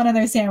whatever they want in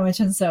their sandwich.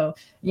 And so,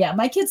 yeah,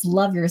 my kids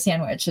love your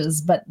sandwiches,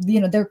 but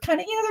they're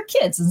kind of, they're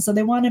kids. And so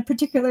they want a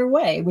particular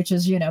way, which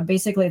is,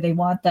 basically they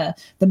want the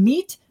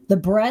meat, the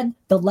bread,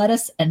 the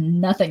lettuce,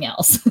 and nothing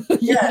else.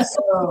 Yeah.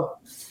 So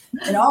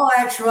in all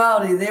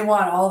actuality, they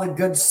want all the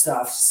good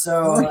stuff.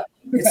 So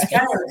it's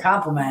kind of a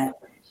compliment.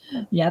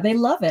 Yeah, they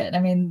love it. I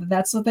mean,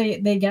 that's what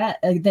they get,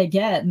 and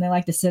they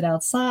like to sit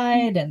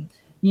outside and,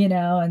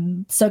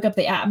 and soak up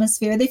the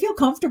atmosphere. They feel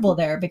comfortable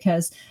there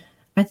because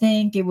I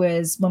think it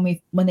was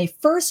when they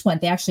first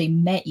went, they actually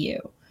met you.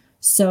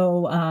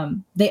 So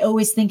they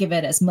always think of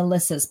it as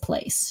Melissa's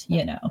place,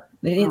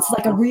 It's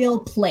like a real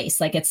place.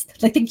 Like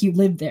I think you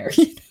live there.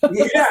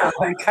 Yeah,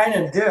 I kind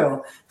of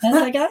do. And I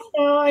was like, I don't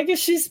know. I guess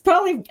she's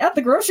probably at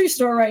the grocery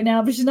store right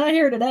now, but she's not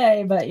here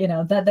today. But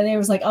that they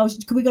was like, oh,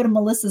 could we go to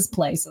Melissa's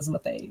place? Is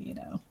what they,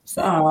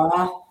 So.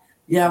 Aww.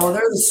 Yeah, well,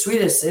 they're the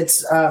sweetest.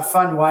 It's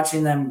fun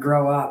watching them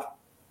grow up.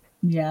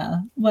 Yeah.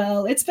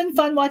 Well, it's been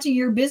fun watching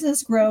your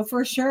business grow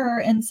for sure.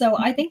 And so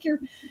I think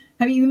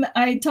I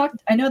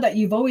know that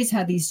you've always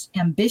had these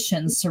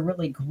ambitions to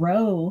really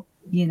grow,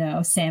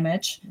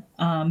 Sandwich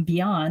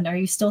beyond. Are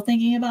you still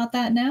thinking about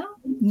that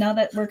now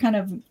that we're kind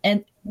of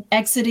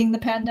exiting the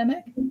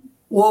pandemic?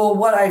 Well,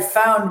 what I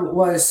found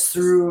was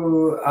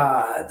through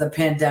the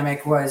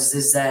pandemic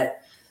is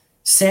that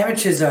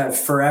Sandwich is a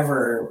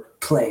forever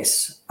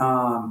place.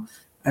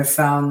 I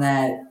found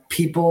that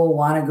people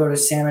want to go to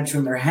Sandwich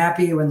when they're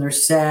happy, when they're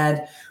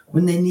sad,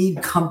 when they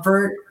need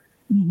comfort.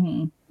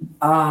 Mm-hmm.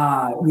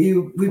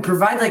 We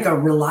provide like a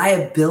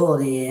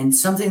reliability and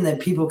something that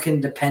people can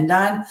depend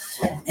on.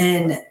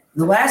 And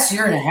the last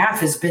year and a half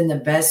has been the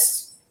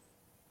best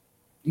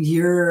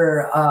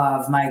year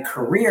of my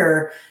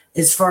career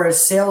as far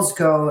as sales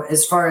go.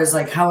 As far as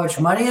like how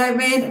much money I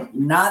made,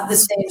 not the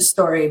same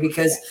story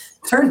because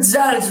turns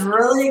out it's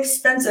really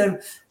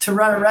expensive to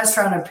run a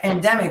restaurant in a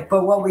pandemic.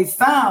 But what we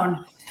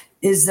found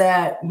is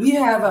that we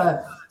have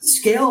a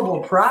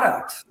scalable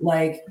product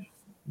like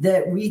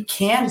that we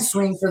can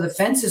swing for the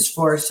fences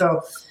for.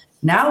 So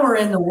now we're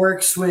in the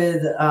works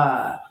with,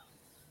 I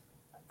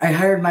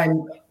hired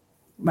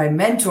my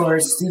mentor,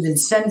 Steven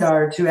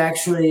Sendar, to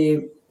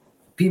actually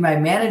be my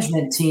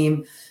management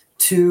team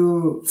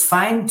to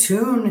fine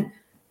tune,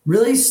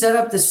 really set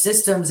up the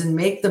systems and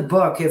make the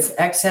book. If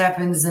X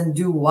happens, then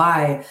do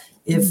Y.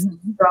 If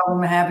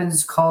problem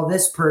happens, call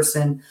this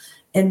person,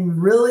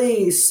 and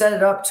really set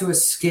it up to a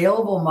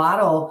scalable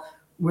model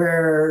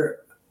where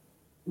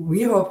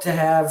we hope to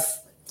have,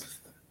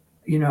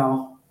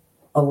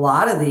 a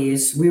lot of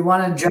these. We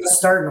want to just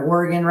start in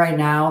Oregon right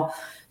now.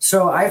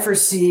 So I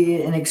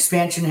foresee an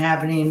expansion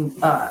happening,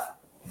 a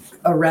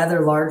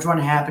rather large one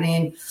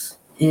happening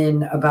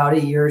in about a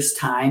year's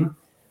time.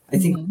 I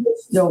think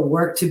there's still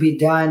work to be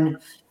done.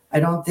 I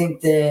don't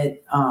think that,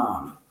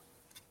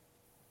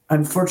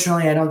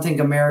 unfortunately, I don't think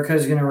America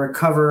is going to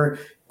recover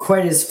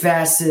quite as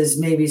fast as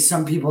maybe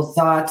some people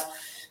thought.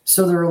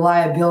 So the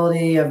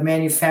reliability of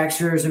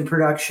manufacturers and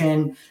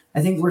production,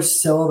 I think we're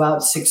still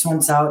about 6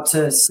 months out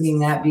to seeing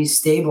that be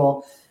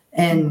stable.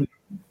 And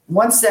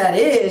once that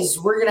is,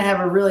 we're going to have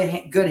a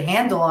really good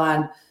handle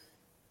on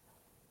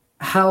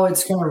how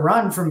it's going to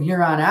run from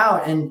here on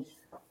out. And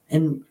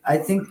I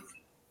think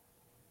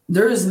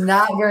there's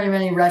not very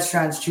many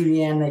restaurants,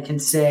 Judy-Ann, that can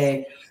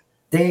say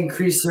they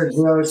increased their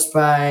gross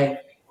by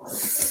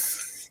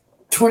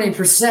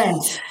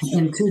 20%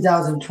 in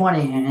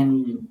 2020.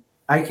 And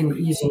I can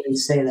easily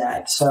say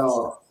that.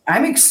 So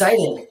I'm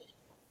excited.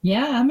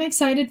 Yeah, I'm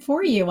excited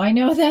for you. I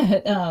know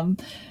that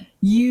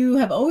you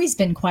have always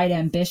been quite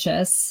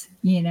ambitious,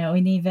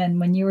 and even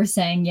when you were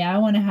saying, I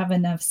want to have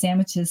enough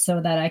sandwiches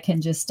so that I can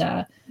just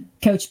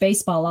coach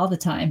baseball all the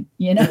time,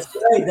 That's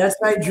right. That's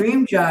my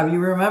dream job. You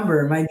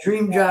remember, my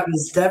dream job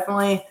is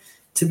definitely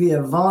to be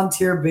a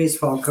volunteer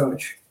baseball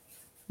coach.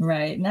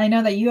 Right. And I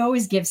know that you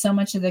always give so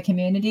much to the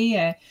community.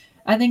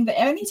 I think that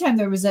anytime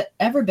there was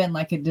ever been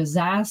like a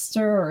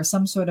disaster or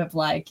some sort of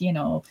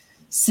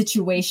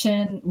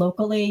situation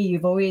locally,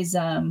 you've always,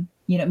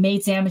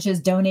 made sandwiches,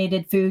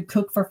 donated food,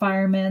 cooked for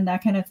firemen,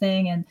 that kind of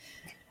thing. And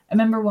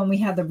remember when we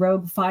had the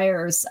Rogue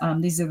fires.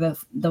 These are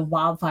the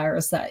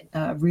wildfires that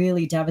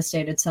really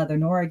devastated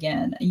Southern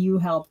Oregon. You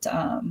helped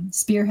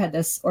spearhead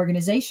this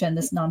organization,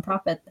 this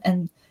nonprofit,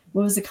 and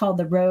what was it called?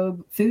 The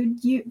Rogue Food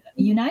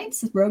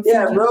Unites? Rogue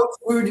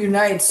Food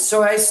Unites.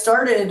 So I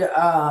started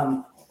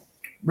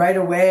right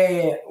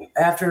away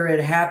after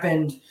it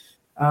happened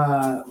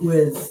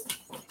with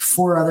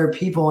 4 other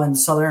people in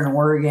Southern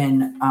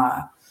Oregon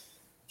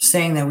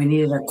saying that we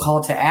needed a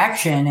call to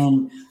action.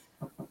 And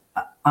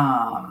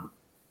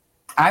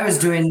I was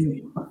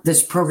doing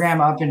this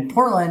program up in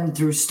Portland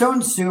through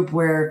Stone Soup,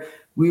 where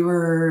we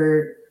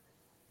were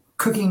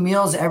cooking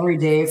meals every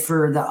day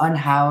for the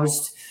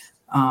unhoused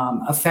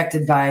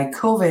affected by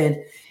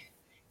COVID.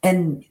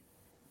 And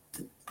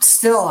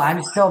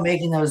I'm still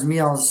making those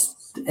meals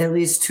at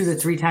least 2 to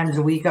 3 times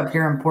a week up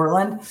here in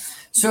Portland.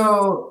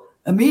 So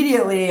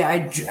immediately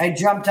I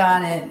jumped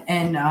on it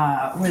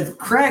and with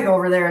Craig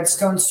over there at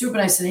Stone Soup,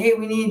 and I said, hey,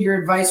 we need your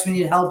advice. We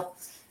need help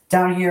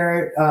down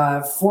here.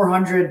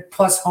 400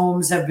 plus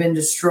homes have been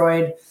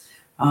destroyed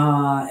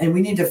and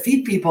we need to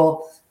feed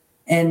people.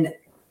 And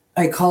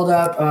I called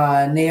up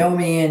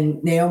Naomi,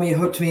 and Naomi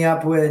hooked me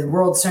up with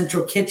World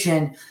Central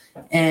Kitchen,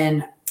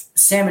 and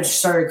Sandwich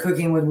started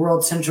cooking with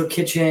World Central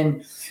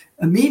Kitchen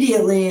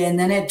immediately. And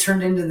then it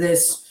turned into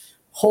this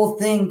whole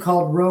thing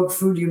called Rogue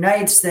Food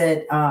Unites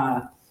that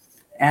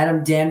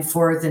Adam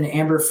Danforth and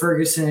Amber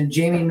Ferguson and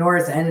Jamie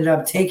North ended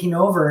up taking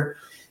over.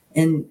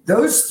 And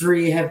those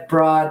 3 have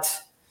brought,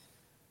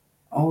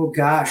 over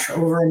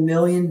 $1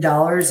 million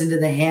into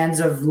the hands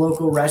of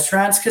local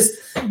restaurants. Because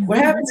what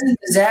happens in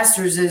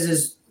disasters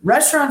is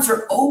restaurants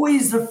are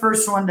always the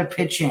first one to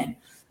pitch in.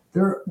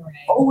 They're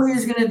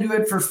always going to do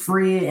it for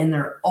free, and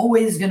they're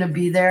always going to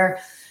be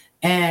there.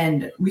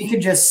 And we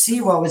could just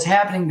see what was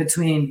happening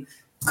between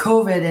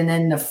COVID and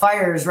then the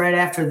fires right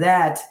after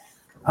that,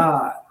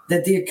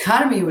 that the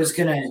economy was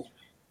going to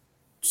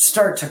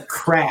start to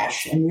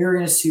crash, and we were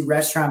going to see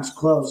restaurants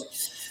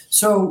close.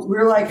 So we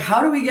were like,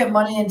 how do we get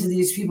money into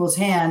these people's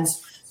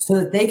hands so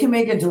that they can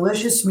make a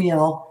delicious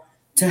meal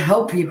to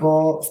help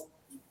people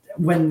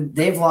when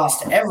they've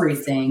lost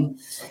everything?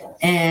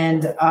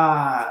 And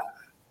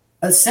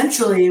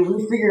essentially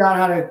we figured out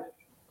how to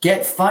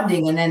get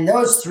funding, and then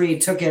those 3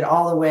 took it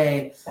all the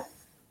way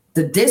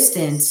the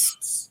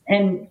distance,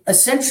 and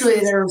essentially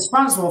they're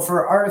responsible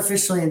for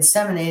artificially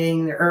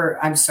stimulating.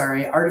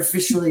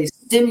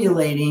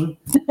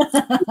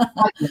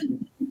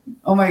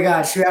 Oh my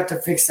gosh, you have to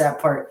fix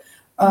that part.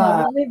 No,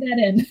 I'll leave that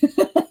in.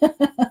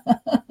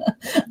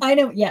 I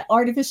know, yeah,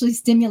 artificially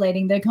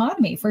stimulating the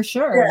economy for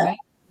sure. Yeah.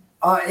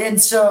 Right?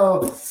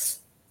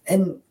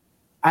 And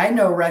I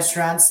know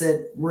restaurants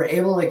that were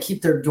able to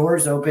keep their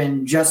doors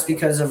open just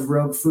because of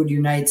Rogue Food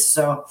Unites.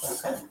 So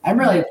I'm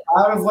really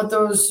proud of what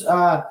those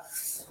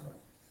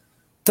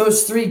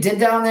 3 did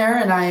down there.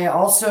 And I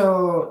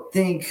also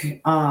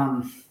think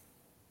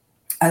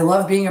I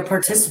love being a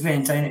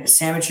participant.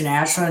 Sandwich in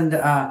Ashland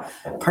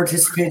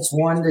participates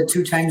 1 to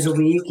 2 times a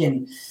week,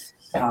 and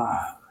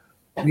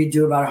we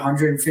do about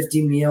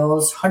 150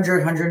 meals,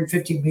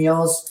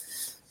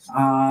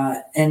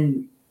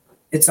 and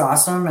it's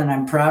awesome, and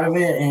I'm proud of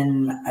it,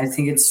 and I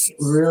think it's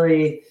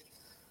really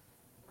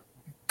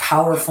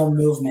powerful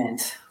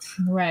movement.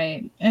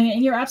 Right.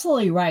 And you're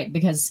absolutely right,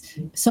 because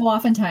so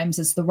oftentimes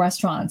it's the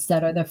restaurants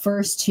that are the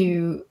first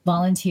to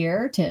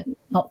volunteer to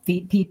help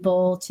feed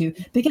people,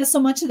 because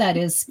so much of that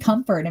is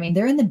comfort. I mean,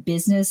 they're in the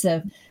business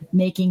of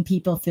making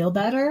people feel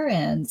better.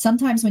 And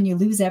sometimes when you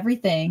lose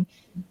everything,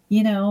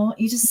 a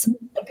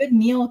good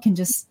meal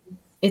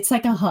it's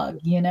like a hug,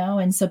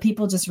 and so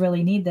people just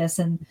really need this,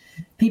 and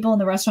people in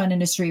the restaurant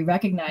industry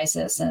recognize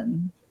this.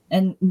 And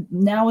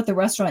now with the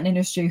restaurant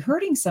industry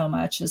hurting so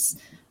much,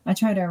 I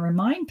try to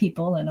remind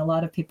people, and a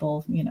lot of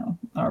people,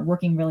 are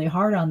working really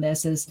hard on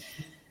this, is,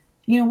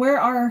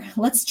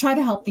 let's try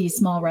to help these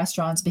small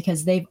restaurants,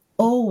 because they've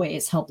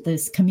always helped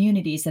these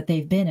communities that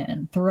they've been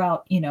in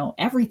throughout,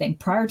 everything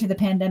prior to the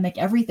pandemic,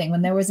 everything.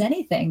 When there was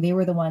anything, they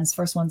were the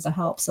first ones to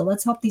help. So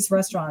let's help these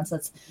restaurants.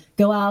 Let's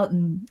go out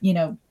and,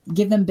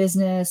 give them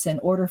business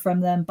and order from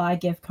them, buy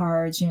gift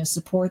cards,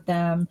 support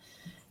them,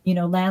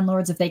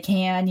 landlords, if they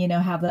can,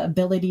 have the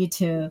ability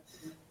to,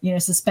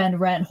 suspend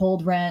rent,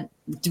 hold rent,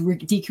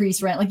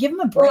 decrease rent, give them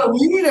a break. Well,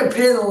 we need to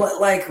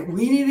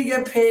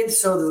get paid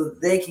so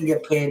that they can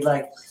get paid.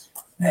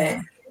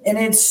 And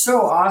it's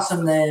so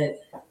awesome that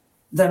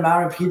the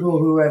amount of people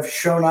who have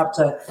shown up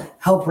to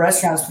help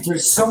restaurants, but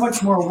there's so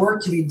much more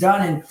work to be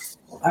done. And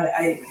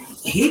I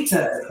hate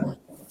to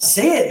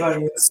say it,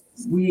 but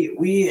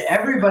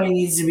everybody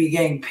needs to be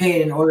getting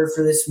paid in order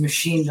for this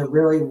machine to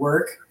really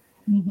work.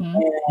 Mm-hmm.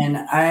 And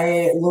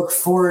I look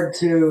forward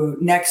to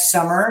next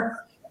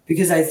summer,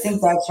 because I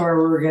think that's where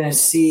we're going to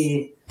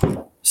see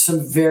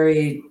some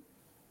very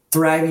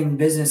thriving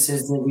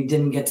businesses that we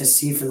didn't get to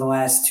see for the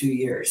last 2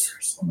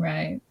 years.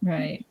 Right.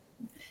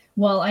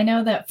 Well, I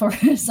know that for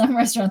some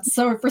restaurants,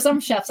 so for some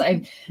chefs,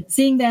 I'm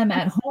seeing them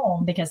at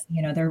home because,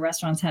 their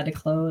restaurants had to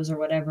close or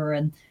whatever.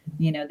 And,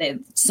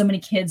 so many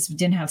kids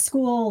didn't have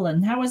school.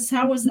 And how was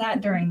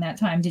that during that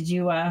time? Did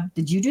you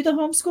do the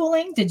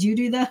homeschooling? Did you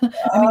do were you in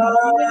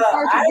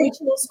charge of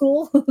virtual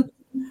school?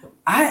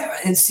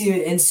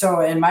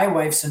 And my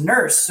wife's a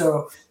nurse,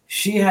 so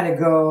she had to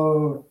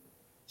go.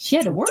 She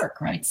had to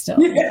work, right?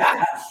 Still.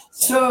 Yeah.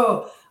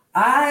 So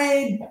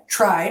I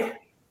tried,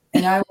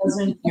 and I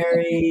wasn't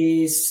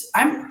very.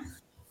 I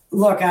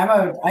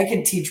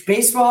can teach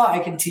baseball. I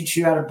can teach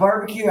you how to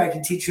barbecue. I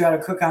can teach you how to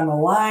cook on the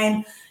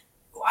line.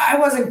 I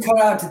wasn't cut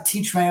out to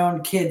teach my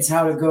own kids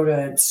how to go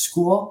to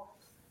school.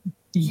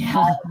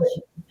 Yeah.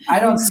 I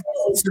don't say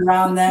this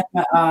around them.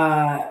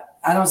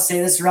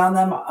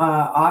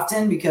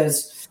 Often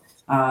because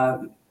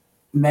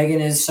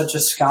Megan is such a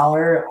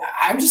scholar.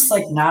 I'm just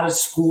like not a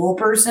school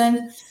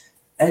person.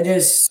 It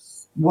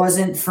just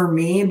wasn't for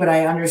me, but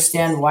I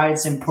understand why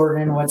it's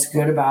important and what's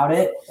good about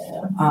it.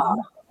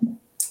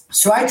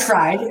 So I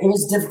tried. It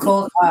was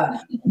difficult.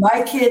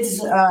 My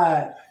kids,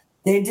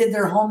 they did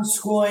their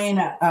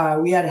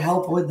homeschooling. We had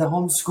help with the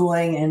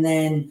homeschooling, and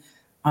then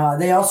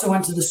they also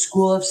went to the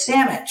School of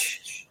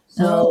Sandwich.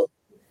 So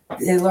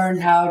they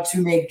learned how to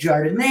make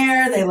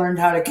jardiniere. They learned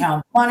how to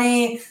count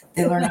money.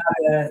 They learned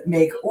how to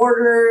make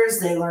orders.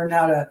 They learned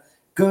how to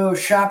go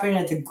shopping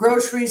at the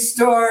grocery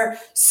store.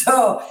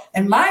 So,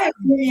 in my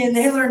opinion,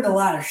 they learned a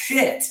lot of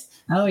shit.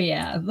 Oh,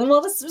 yeah. Well,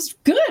 this was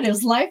good. It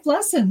was life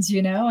lessons,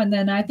 And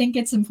then I think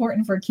it's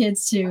important for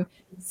kids to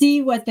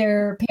see what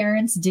their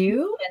parents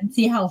do and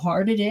see how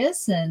hard it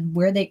is and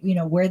where they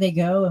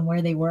go and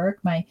where they work.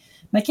 My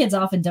kids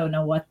often don't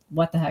know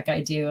what the heck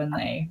I do. And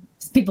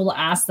people will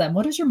ask them,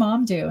 what does your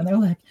mom do? And they're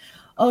like,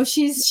 oh,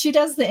 she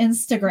does the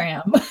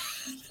Instagram.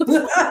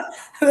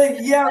 Like,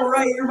 yeah,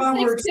 right. Your mom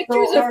works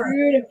pictures so hard. Of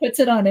food and puts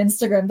it on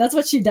Instagram. That's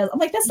what she does. I'm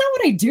like, that's not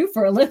what I do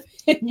for a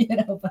living,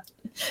 but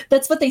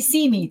that's what they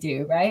see me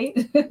do, right?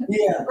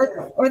 Yeah.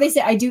 or they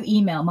say I do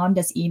email. Mom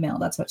does email.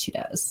 That's what she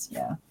does.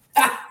 Yeah.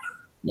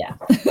 Yeah.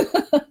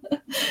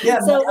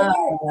 Yeah. So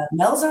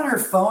Mel's on her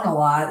phone a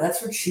lot.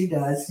 That's what she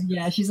does.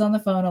 Yeah, she's on the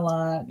phone a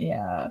lot.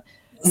 Yeah.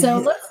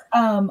 So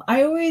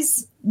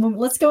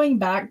let's going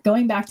back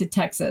to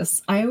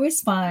Texas. I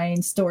always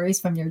find stories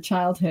from your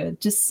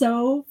childhood just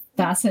so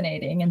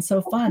fascinating and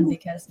so fun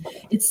because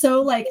it's so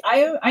like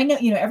I know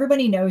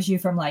everybody knows you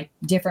from like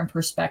different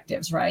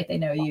perspectives, right? They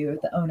know you,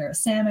 the owner of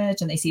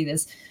Sandwich, and they see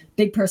this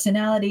big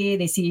personality.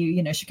 They see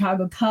you,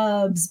 Chicago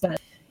Cubs, but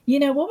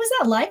what was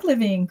that like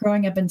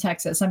growing up in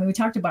Texas? I mean, we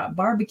talked about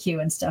barbecue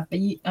and stuff, but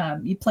you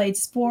played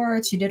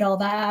sports, you did all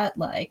that,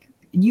 like.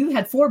 You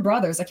had 4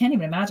 brothers. I can't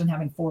even imagine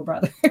having 4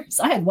 brothers.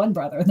 I had 1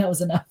 brother, and that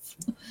was enough.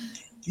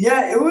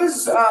 Yeah, it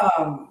was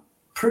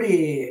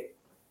pretty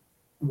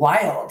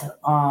wild.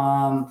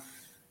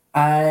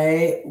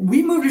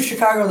 We moved to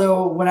Chicago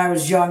though when I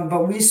was young,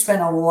 but we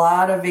spent a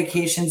lot of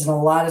vacations and a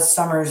lot of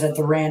summers at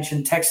the ranch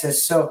in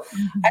Texas. So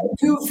I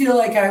do feel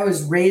like I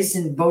was raised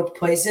in both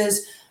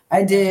places.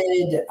 I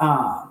did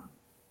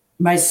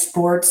my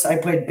sports. I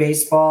played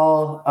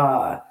baseball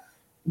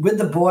with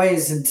the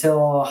boys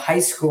until high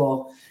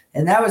school.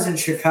 And that was in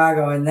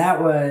Chicago, and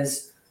that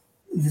was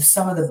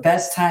some of the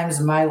best times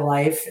of my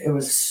life. It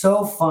was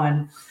so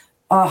fun,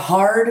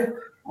 hard.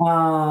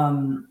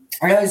 I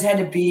always had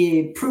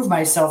to prove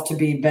myself to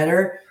be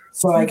better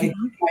so I could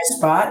keep my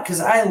spot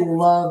because I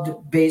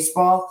loved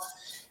baseball,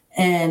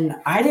 and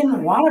I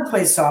didn't want to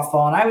play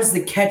softball. And I was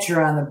the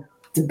catcher on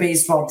the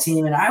baseball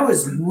team, and I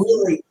was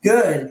really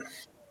good.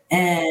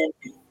 And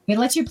they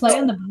let you play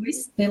on the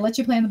boys. They let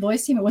you play on the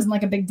boys team. It wasn't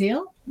like a big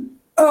deal.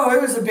 Oh,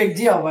 it was a big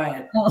deal,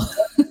 man.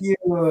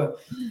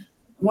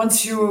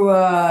 Once you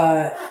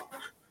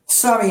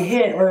saw me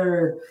hit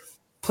or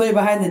play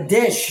behind the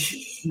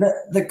dish,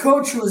 the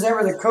coach who was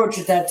ever the coach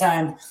at that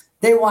time,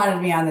 they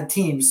wanted me on the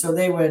team. So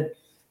they would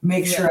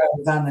make sure I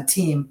was on the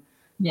team.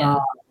 Yeah.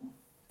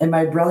 And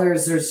my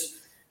brothers, there's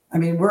 4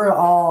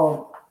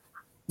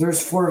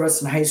 of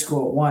us in high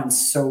school at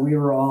once. So we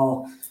were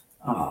all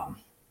oh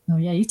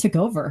yeah, you took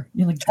over.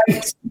 You're like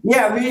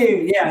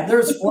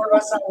there's 4 of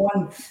us on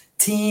one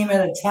team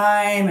at a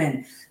time,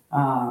 and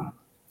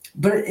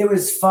but it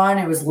was fun.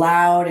 It was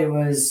loud. It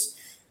was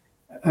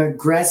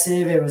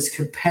aggressive. It was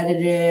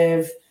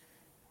competitive.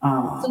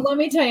 So let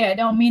me tell you, I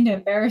don't mean to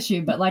embarrass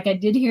you, but like I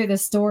did hear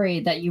this story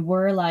that you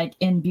were like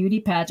in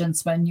beauty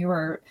pageants when you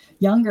were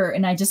younger,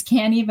 and I just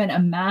can't even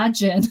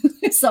imagine.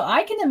 So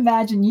I can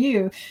imagine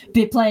you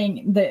be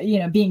playing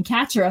being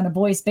catcher on a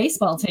boys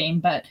baseball team,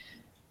 but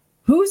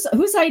whose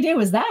idea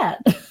was that?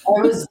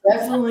 I was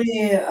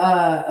definitely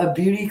a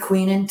beauty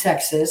queen in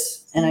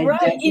Texas, and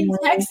in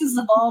Texas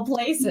of all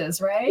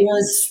places, right? It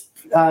was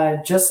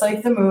just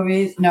like the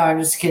movies. No, I'm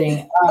just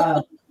kidding.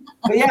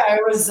 But yeah, I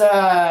was.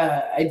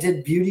 I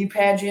did beauty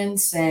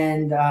pageants,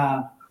 and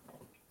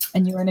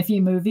you were in a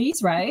few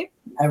movies, right?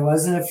 I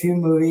was in a few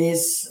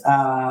movies.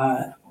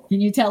 Can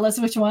you tell us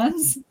which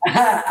ones?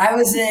 I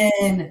was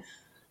in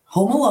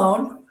Home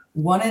Alone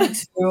 1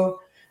 and 2.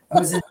 I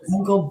was in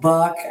Uncle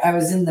Buck. I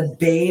was in The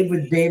Babe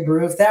with Babe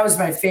Ruth. That was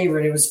my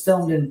favorite. It was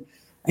filmed in.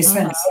 I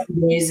spent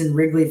 7 days in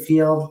Wrigley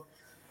Field.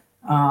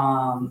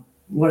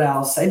 What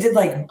else? I did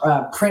like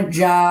print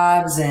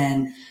jobs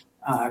and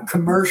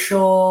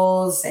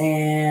commercials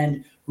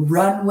and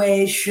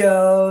runway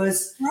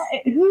shows.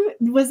 Who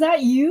was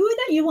that? You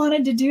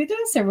wanted to do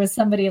this, or was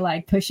somebody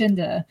like pushing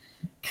to?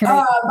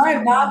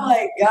 My mom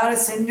like got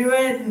us into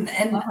it,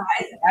 and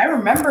I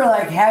remember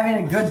like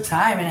having a good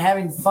time and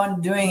having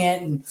fun doing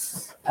it, and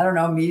I don't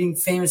know, meeting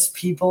famous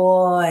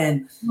people,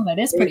 and that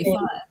is pretty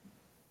fun.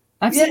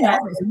 I've seen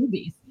all those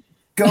movies.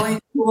 Going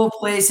to cool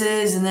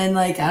places, and then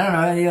like I don't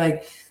know, you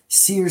like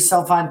see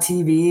yourself on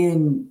TV,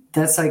 and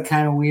that's like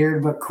kind of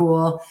weird but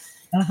cool.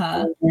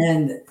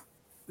 And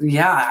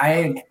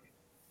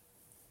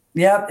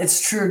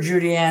it's true,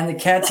 Judy Ann. The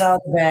cat's out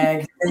of the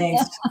bag.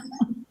 Thanks.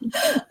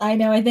 I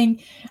know. I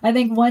think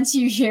once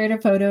you shared a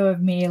photo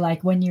of me,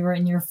 like when you were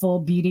in your full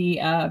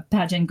beauty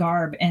pageant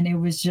garb, and it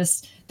was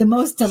just the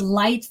most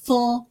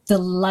delightful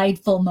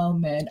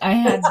moment.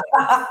 I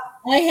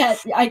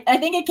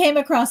think it came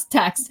across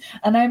text,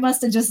 and I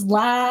must have just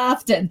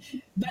laughed,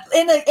 but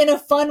in a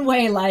fun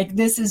way. Like,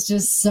 this is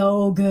just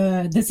so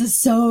good. This is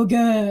so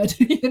good,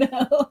 you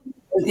know.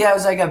 Yeah, it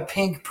was like a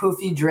pink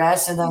poofy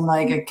dress, and then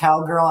like a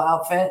cowgirl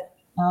outfit.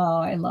 Oh,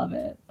 I love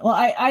it. Well,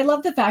 I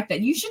love the fact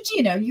that you should,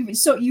 you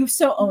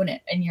so own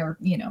it, and you're,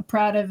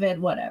 proud of it,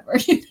 whatever.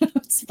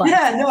 It's fun.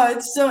 Yeah, no,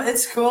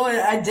 it's cool.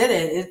 I did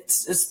it.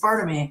 It's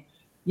part of me.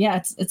 Yeah,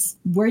 it's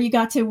where you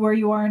got to where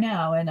you are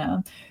now.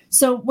 And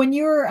so when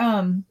you're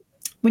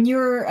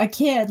a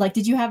kid, like,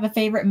 did you have a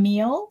favorite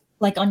meal,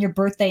 like on your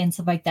birthday and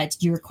stuff like that?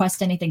 Did you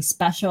request anything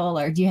special,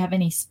 or do you have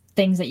any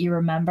things that you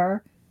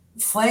remember?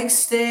 Flank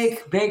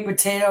steak, baked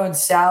potato, and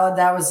salad.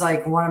 That was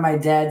like one of my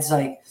dad's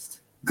like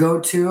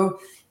go-to.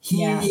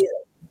 He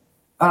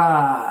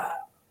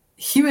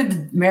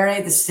would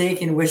marinate the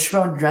steak in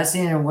wishbone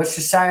dressing and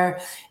Worcestershire,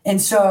 and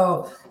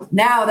so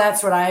now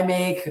that's what I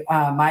make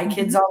my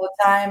kids all the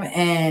time,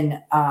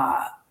 and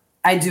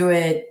I do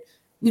it,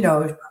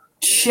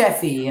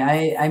 chefy.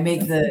 I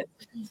make the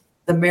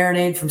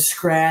marinade from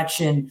scratch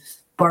and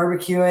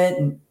barbecue it,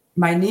 and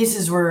my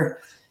nieces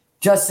were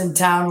just in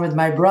town with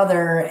my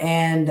brother,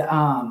 and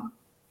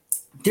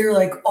they're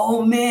like,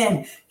 "Oh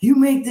man, you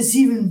make this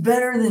even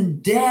better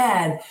than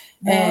Dad."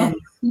 And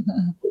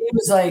he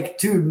was like,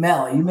 "Dude,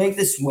 Mel, you make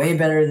this way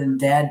better than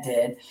Dad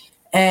did."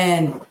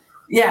 And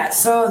yeah,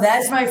 so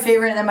that's my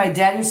favorite. And then my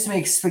dad used to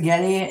make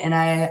spaghetti, and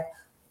I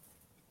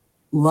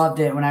loved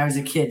it when I was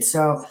a kid.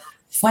 So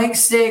flank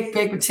steak,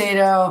 baked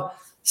potato,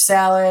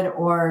 salad,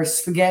 or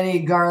spaghetti,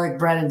 garlic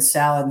bread, and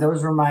salad.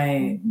 Those were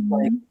my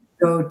like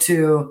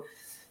go-to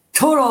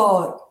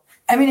total.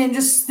 I mean, and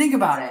just think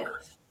about it.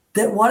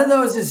 That one of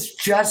those is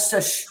just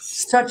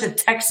such a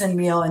Texan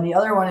meal, and the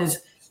other one is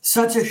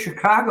such a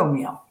Chicago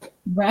meal.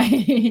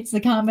 Right. It's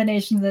the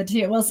combination of the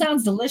two. Well, it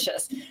sounds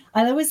delicious.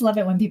 I always love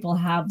it when people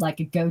have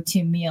like a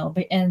go-to meal,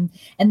 but and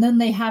then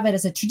they have it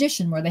as a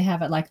tradition where they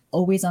have it like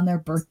always on their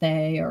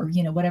birthday, or,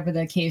 whatever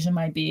the occasion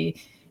might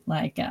be.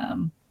 Like,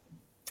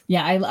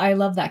 I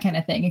love that kind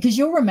of thing, because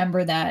you'll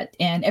remember that,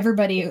 and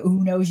everybody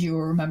who knows you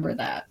will remember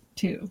that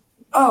too.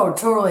 Oh,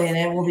 totally. And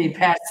it will be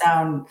passed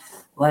down,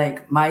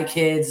 like my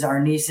kids, our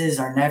nieces,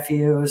 our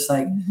nephews,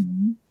 like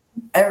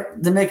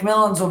the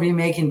McMillans will be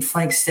making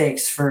flank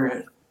steaks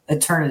for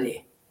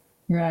eternity.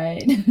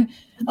 Right.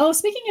 Oh,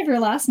 speaking of your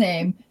last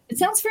name, it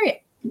sounds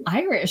very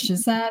Irish.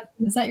 Is that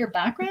your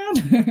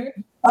background?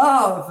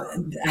 Oh,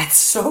 that's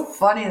so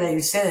funny that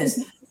you say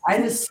this. I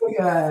just took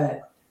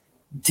a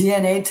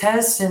DNA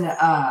test, and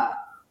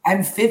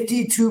I'm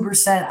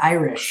 52%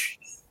 Irish.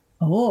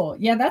 Oh,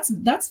 yeah,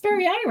 that's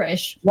very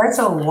Irish. That's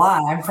a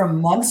lie. I'm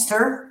from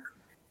Munster.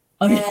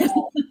 Okay.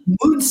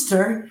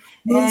 Munster.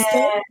 And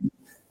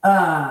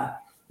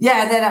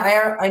then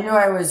I knew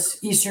I was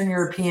Eastern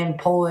European,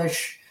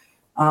 Polish.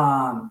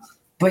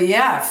 But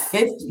yeah,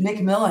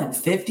 McMillan,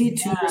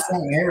 52%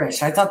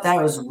 Irish. I thought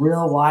that was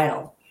real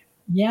wild.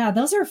 Yeah,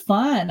 those are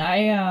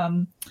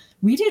fun.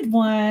 We did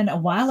one a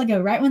while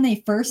ago, right when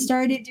they first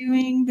started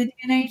doing the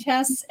DNA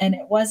tests, and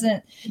it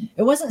wasn't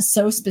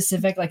so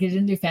specific, like it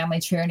didn't do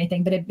family tree or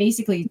anything, but it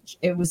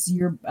was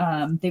your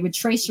they would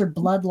trace your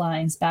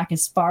bloodlines back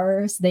as far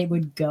as they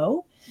would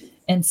go.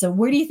 And so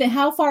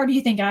how far do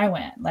you think I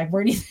went? Like,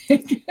 where do you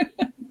think?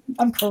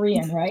 I'm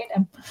Korean, right?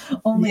 I'm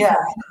only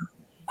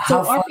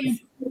Korean.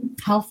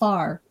 How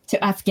far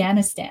to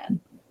Afghanistan?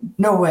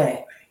 No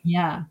way.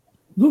 Yeah.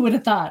 Who would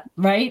have thought,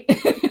 right?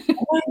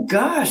 Oh my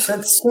gosh,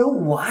 that's so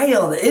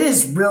wild. It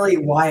is really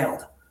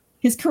wild.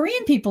 Because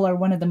Korean people are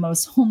one of the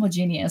most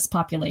homogeneous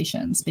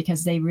populations,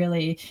 because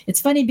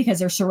it's funny because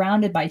they're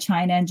surrounded by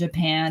China and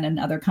Japan and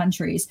other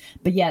countries,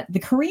 but yet the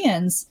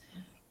Koreans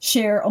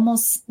share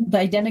almost the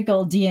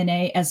identical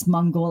DNA as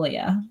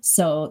Mongolia.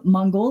 So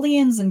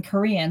Mongolians and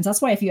Koreans,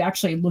 that's why if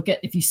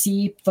you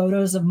see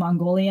photos of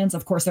Mongolians,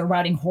 of course, they're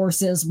riding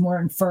horses,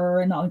 wearing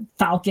fur and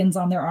falcons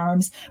on their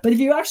arms. But if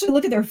you actually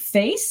look at their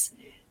face,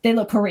 they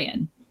look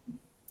Korean.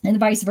 and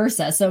vice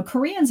versa. So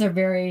Koreans are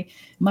very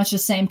much the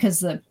same because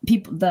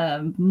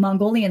the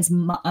Mongolians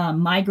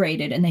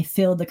migrated and they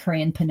filled the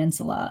Korean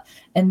peninsula,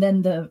 and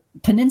then the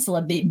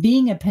peninsula,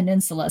 being a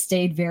peninsula,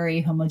 stayed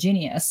very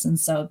homogeneous, and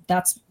so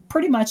that's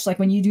pretty much like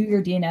when you do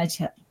your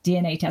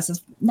DNA test.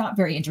 It's not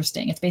very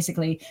interesting. It's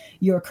basically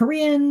you're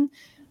Korean,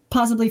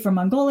 possibly from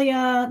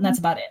Mongolia, and that's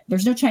about it.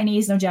 There's no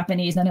Chinese, no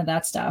Japanese, none of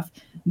that stuff.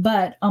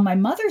 But on my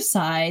mother's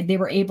side, they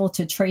were able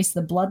to trace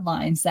the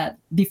bloodlines that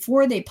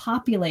before they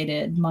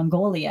populated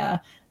Mongolia,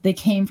 they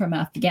came from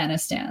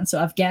Afghanistan. So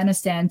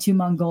Afghanistan to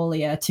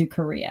Mongolia to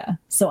Korea.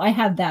 So I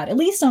had that, at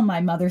least on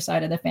my mother's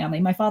side of the family.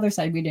 My father's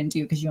side, we didn't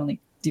do because we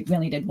only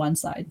did one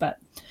side, but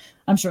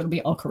I'm sure it'll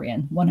be all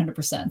Korean,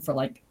 100% for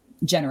like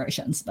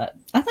generations. But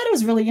I thought it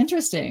was really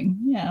interesting.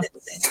 Yeah.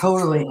 It's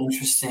totally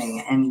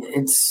interesting. And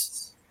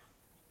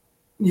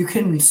you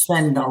can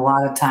spend a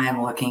lot of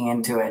time looking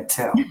into it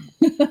too.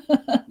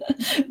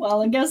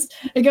 Well, I guess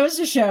it goes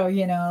to show,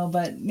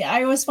 but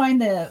I always find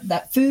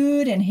that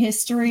food and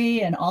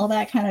history and all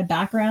that kind of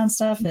background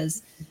stuff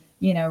is,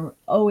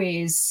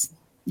 always,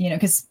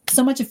 because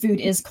so much of food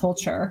is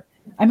culture.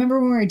 I remember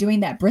when we were doing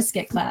that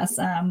brisket class,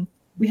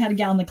 we had a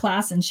gal in the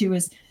class and she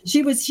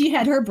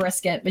had her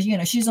brisket, but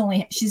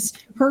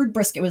her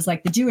brisket was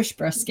like the Jewish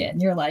brisket.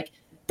 And you're like,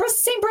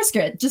 same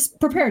brisket, just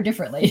prepared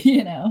differently,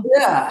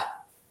 Yeah.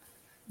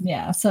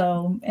 Yeah,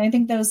 so I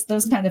think those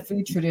kind of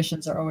food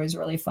traditions are always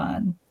really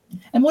fun.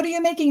 And what are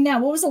you making now?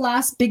 What was the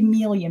last big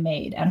meal you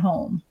made at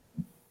home?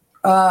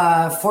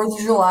 4th of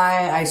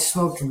July, I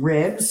smoked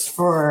ribs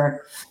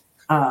for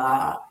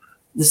the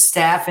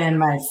staff and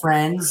my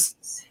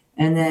friends,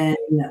 and then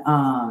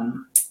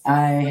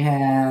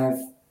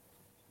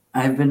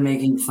I've been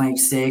making flank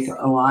steak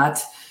a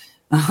lot.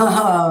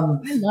 I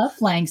love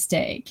flank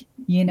steak.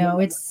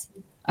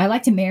 I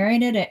like to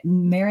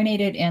marinate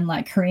it in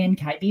like Korean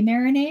kalbi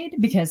marinade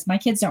because my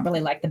kids don't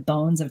really like the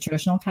bones of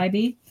traditional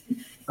kalbi.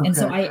 Okay. And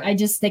so I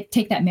just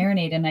take that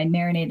marinade and I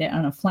marinate it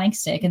on a flank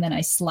steak and then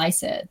I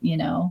slice it,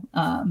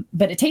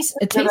 but it tastes.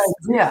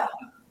 Yeah.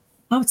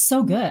 Oh, it's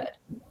so good.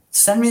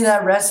 Send me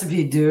that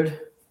recipe, dude.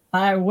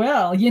 I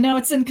will.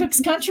 It's in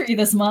Cook's Country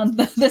this month,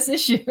 this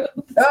issue.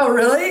 Oh,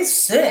 really?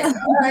 Sick.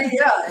 All right,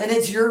 yeah. And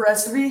it's your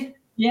recipe?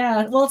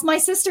 Yeah, well, it's my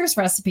sister's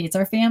recipe. It's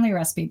our family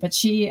recipe, but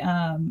she's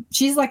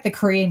like the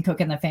Korean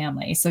cook in the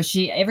family. So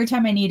every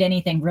time I need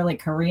anything really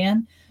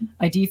Korean,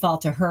 I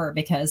default to her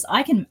because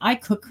I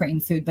cook Korean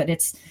food, but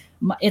it's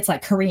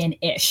like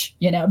Korean-ish,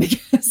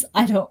 because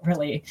I'm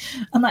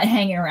not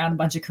hanging around a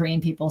bunch of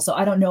Korean people. So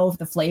I don't know if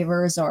the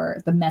flavors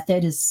or the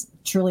method is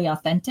truly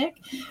authentic.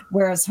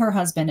 Whereas her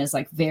husband is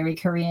like very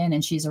Korean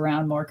and she's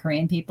around more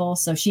Korean people.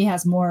 So she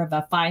has more of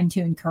a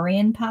fine-tuned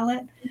Korean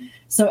palate.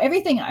 So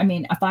everything,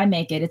 if I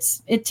make it,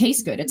 it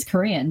tastes good. It's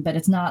Korean, but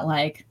it's not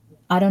like,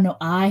 I don't know.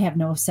 I have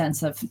no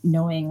sense of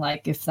knowing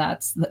like if I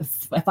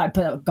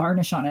put a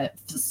garnish on it,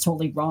 it's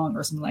totally wrong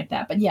or something like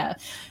that. But yeah,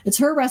 it's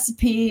her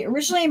recipe.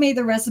 Originally, I made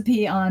the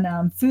recipe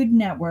on Food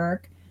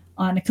Network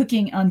on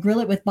Grill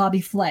It with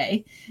Bobby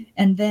Flay.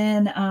 And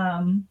then,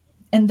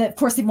 of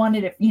course they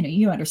wanted it,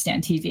 you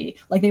understand TV.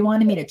 Like they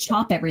wanted me to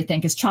chop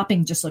everything because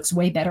chopping just looks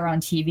way better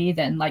on TV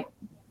than like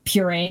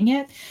pureeing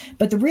it.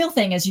 But the real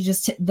thing is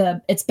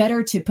it's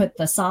better to put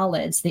the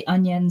solids, the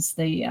onions,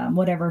 the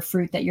whatever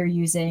fruit that you're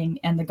using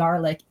and the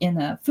garlic in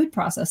a food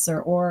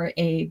processor or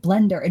a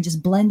blender and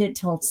just blend it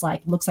till it's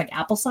like looks like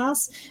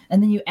applesauce,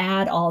 and then you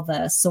add all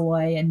the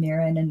soy and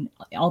mirin and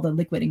all the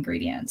liquid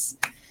ingredients.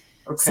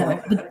 Okay.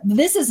 So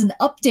this is an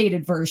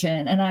updated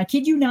version, and I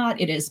kid you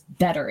not, it is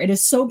better. It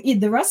is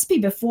the recipe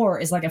before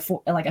is like a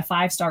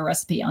 5-star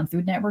recipe on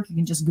Food Network. You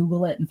can just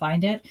Google it and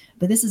find it.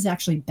 But this is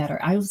actually better.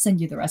 I will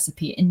send you the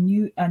recipe, and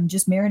you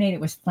just marinate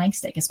it with flank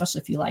steak, especially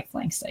if you like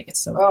flank steak.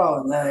 It's so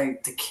good.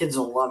 The kids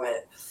will love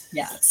it.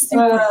 Yeah.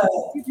 Super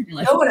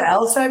delicious. What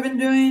else I've been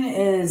doing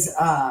is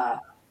I'm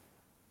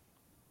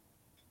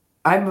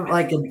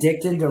like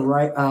addicted to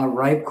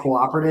Ripe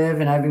Cooperative,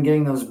 and I've been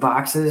getting those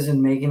boxes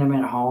and making them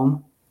at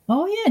home.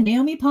 Oh yeah,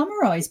 Naomi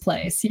Pomeroy's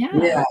place. Yeah.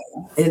 Yeah,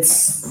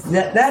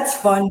 that's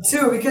fun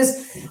too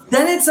because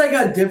then it's like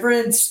a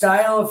different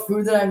style of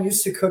food that I'm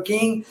used to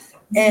cooking,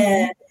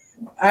 and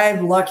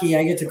I'm lucky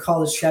I get to call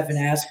the chef and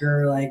ask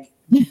her like,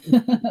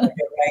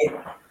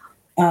 right.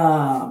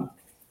 And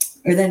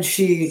then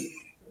she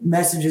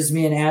messages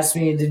me and asks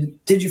me,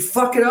 "Did you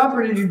fuck it up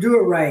or did you do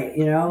it right?"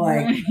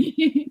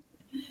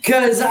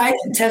 Because I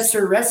can test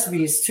her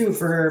recipes too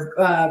for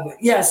her.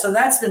 Yeah, so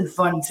that's been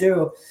fun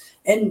too,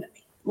 and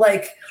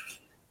like.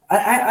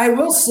 I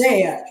will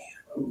say,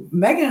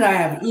 Megan and I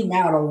have eaten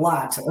out a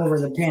lot over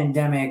the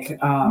pandemic.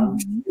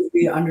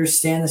 We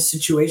understand the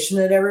situation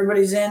that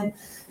everybody's in.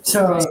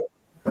 So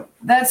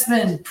that's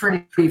been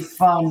pretty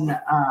fun,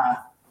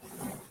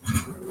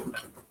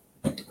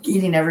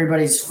 eating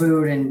everybody's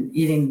food and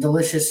eating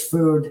delicious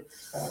food.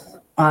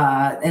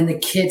 And the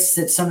kits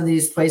that some of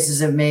these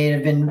places have made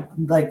have been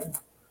like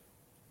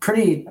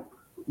pretty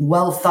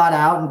well thought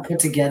out and put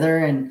together,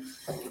 and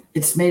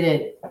it's made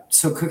it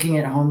so cooking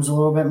at home is a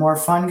little bit more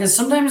fun because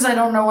sometimes I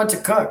don't know what to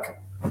cook.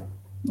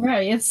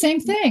 Right. It's the same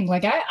thing.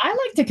 Like I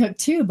like to cook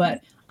too,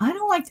 but I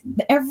don't like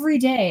every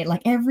day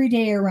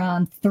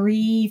around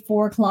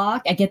 3-4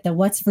 o'clock, I get the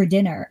what's for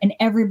dinner and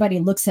everybody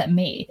looks at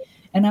me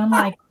and I'm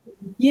like,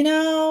 you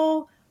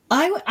know,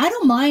 I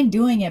don't mind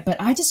doing it,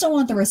 but I just don't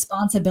want the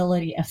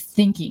responsibility of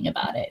thinking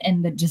about it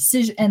and the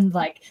decision and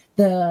like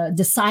the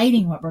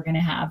deciding what we're going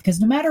to have. Because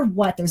no matter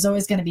what, there's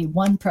always going to be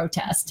one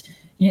protest,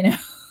 you know.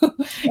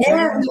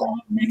 Yeah,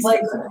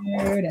 Mexican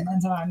food, and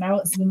then so on.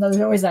 Now there's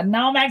always a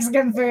no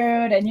Mexican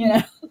food, and you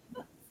know.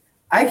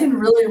 I can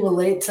really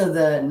relate to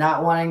the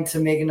not wanting to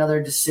make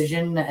another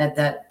decision at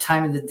that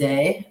time of the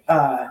day.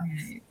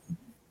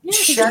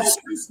 Chefs,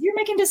 You're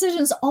making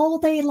decisions all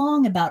day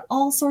long about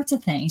all sorts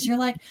of things. You're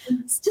like,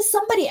 just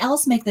somebody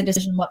else make the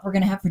decision what we're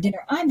going to have for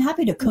dinner. I'm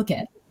happy to cook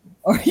it.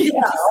 Or I'll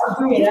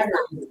do whatever.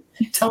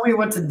 Tell me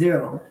what to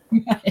do.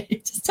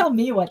 Right. Just tell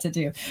me what to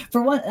do.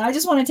 For one, I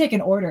just want to take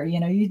an order. You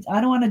know, I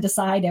don't want to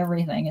decide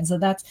everything, and so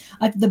that's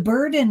the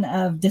burden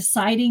of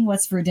deciding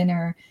what's for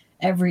dinner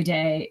every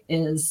day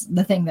is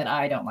the thing that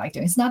I don't like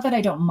doing. It's not that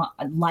I don't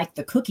like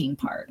the cooking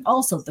part.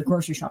 Also, the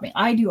grocery shopping.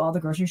 I do all the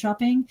grocery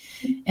shopping,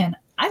 and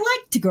I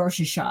like to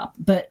grocery shop,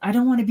 but I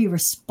don't want to be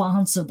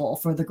responsible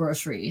for the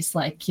groceries.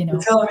 Like, you know,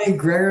 you're telling me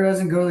Gregor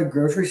doesn't go to the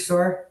grocery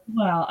store?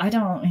 Well, I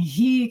don't.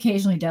 He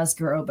occasionally does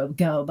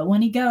but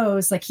when he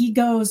goes, like he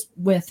goes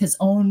with his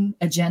own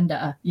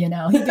agenda. You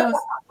know, he's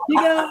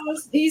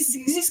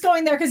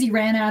going there because he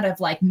ran out of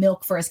like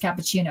milk for his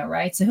cappuccino,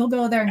 right? So he'll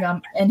go there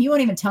and he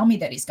won't even tell me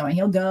that he's going.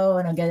 He'll go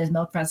and he'll get his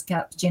milk for his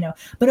cappuccino,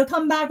 but he'll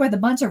come back with a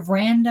bunch of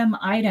random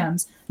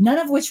items, none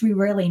of which we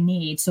really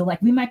need. So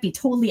like we might be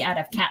totally out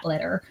of cat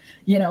litter,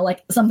 you know,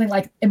 like something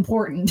like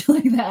important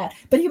like that,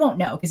 but he won't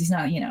know because he's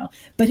not, you know.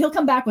 But he'll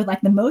come back with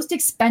like the most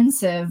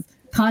expensive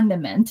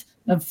condiment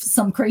of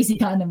some crazy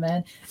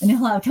condiment, and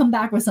he'll come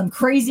back with some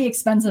crazy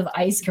expensive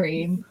ice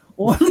cream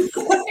or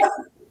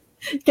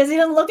because he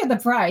doesn't look at the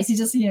price, he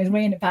just, you know, he's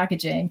weighing the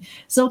packaging.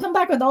 So he'll come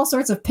back with all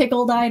sorts of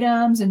pickled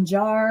items and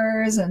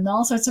jars and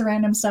all sorts of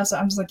random stuff. So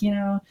I'm just like, you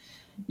know,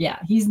 yeah,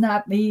 he's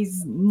not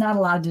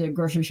allowed to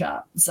grocery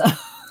shop. So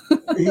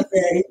he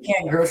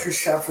can't grocery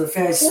shop for the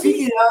family.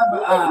 Speaking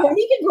of,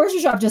 he can grocery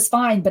shop just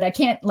fine, but I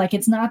can't. Like,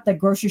 it's not the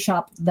grocery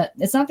shop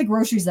it's not the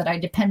groceries that I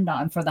depend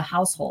on for the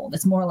household.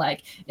 It's more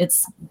like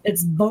it's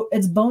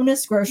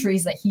bonus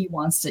groceries that he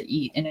wants to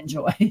eat and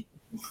enjoy.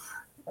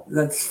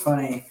 That's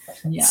funny.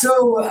 Yeah.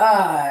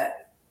 So,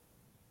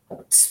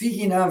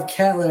 speaking of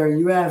cat litter,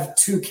 you have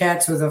 2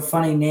 cats with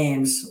funny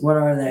names. What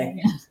are they?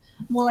 Yeah.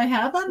 Well, I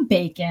have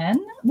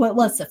Bacon.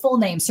 What's the full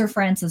name? Sir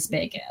Francis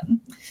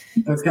Bacon.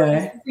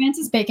 Okay.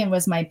 Francis Bacon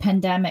was my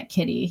pandemic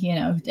kitty. You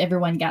know,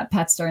 everyone got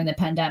pets during the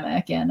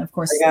pandemic, and of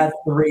course, I got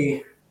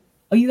 3.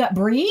 Oh, you got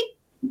Brie?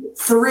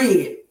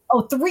 3.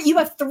 Oh, 3. You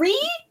have 3?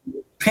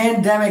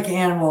 Pandemic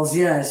animals,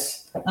 yes.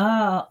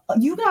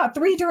 You got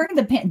 3 during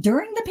the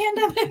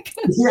pandemic?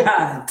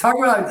 Yeah, talk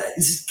about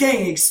it's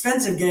getting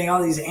expensive getting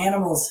all these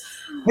animals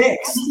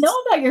fixed. I know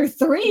about your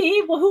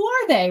 3. Well, who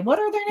are they? What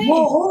are their names?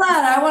 Well, hold on.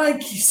 I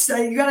want to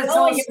say you got to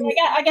tell us.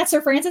 I got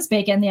Sir Francis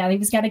Bacon. Yeah,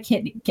 he's got a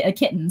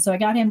kitten, so I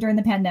got him during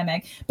the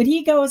pandemic. But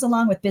he goes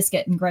along with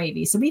Biscuit and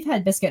Gravy. So we've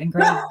had Biscuit and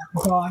Gravy, a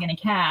dog and a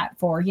cat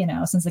for, you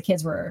know, since the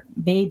kids were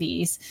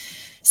babies.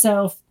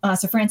 So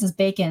Sir Francis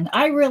Bacon,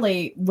 I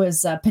really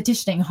was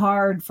petitioning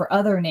hard for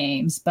other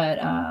names, but,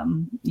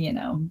 you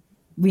know,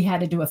 we had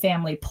to do a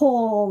family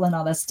poll and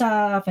all this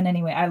stuff. And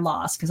anyway, I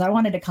lost because I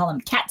wanted to call him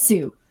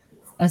Katsu,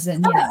 as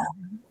in,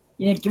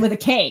 you know, with a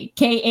K,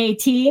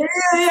 K-A-T.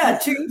 Yeah,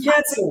 2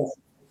 Katsu.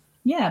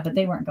 Yeah, but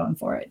they weren't going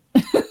for it.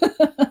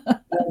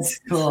 That's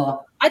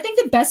cool. I think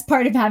the best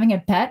part of having a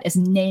pet is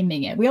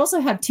naming it. We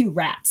also have 2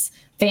 rats.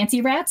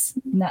 Fancy rats,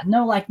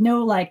 no like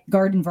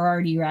garden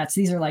variety rats.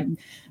 These are like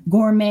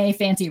gourmet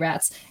fancy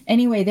rats.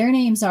 Anyway, their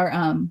names are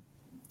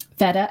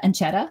Feta and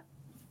Cheddar.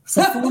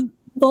 So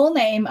full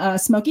name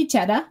Smokey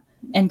Cheddar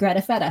and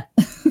Greta Feta.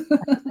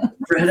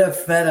 Greta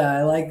Feta,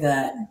 I like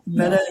that.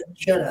 Feta and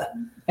Cheddar.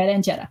 Feta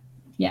and Cheddar.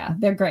 Yeah,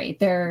 they're great.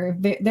 They're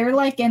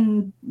like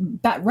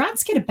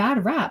rats get a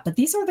bad rap, but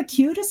these are the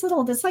cutest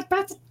little. It's like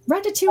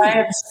Ratatouille. I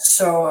am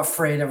so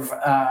afraid of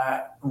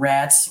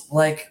rats.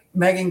 Like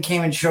Megan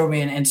came and showed me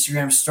an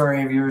Instagram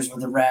story of yours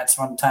with the rats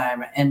one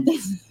time, and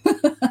you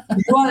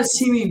want to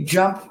see me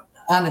jump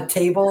on a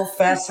table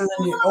faster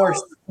than you or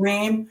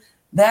scream?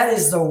 That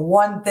is the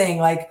one thing.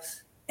 Like,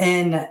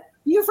 and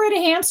you afraid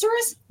of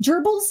hamsters,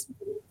 gerbils?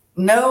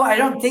 No, I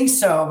don't think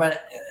so.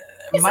 But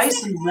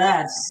mice and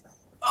rats.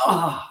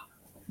 Oh.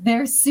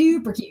 They're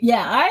super cute.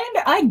 Yeah,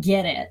 I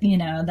get it. You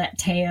know, that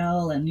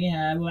tail and you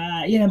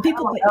know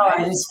people.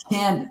 I just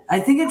can't.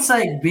 I think it's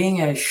like being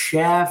a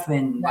chef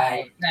and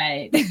right.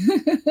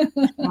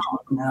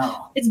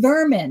 No, it's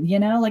vermin. You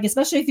know, like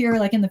especially if you're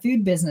like in the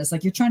food business,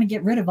 like you're trying to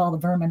get rid of all the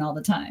vermin all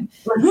the time.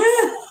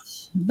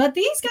 But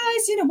these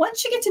guys, you know,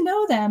 once you get to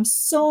know them,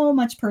 so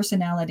much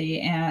personality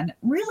and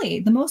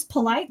really the most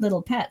polite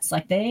little pets.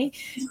 Like they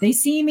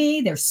see me,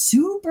 they're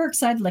super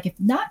excited. Like if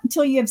not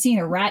until you have seen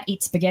a rat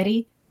eat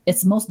spaghetti.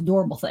 It's the most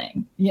adorable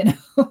thing, you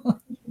know.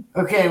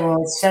 Okay,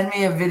 well, send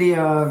me a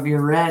video of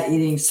your rat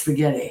eating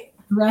spaghetti.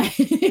 Right.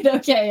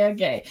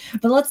 Okay.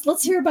 But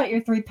let's hear about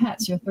your three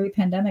pets, your three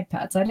pandemic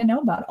pets. I didn't know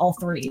about all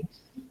three.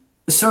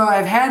 So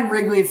I've had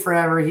Wrigley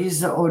forever. He's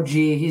the OG.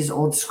 He's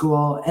old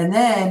school. And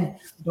then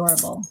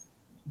Adorable.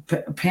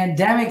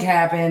 pandemic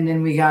happened,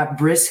 and we got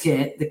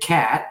Brisket, the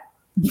cat.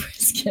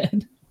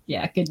 Brisket.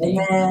 Yeah, good And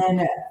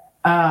name.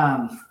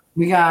 then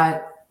we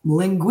got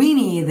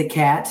Linguini, the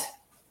cat.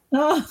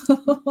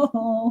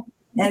 Oh,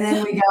 And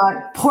then we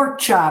got Pork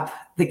Chop,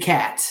 the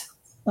cat.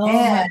 oh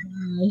And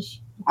my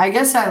gosh. I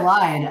guess I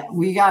lied.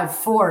 We got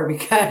 4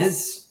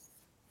 because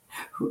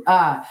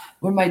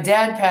when my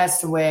dad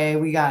passed away,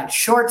 we got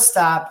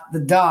Shortstop, the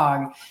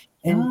dog.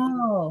 And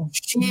Oh.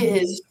 she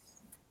is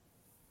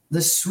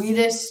the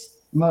sweetest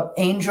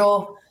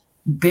angel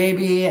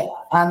baby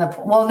on the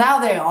well, now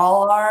they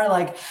all are.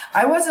 Like,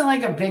 I wasn't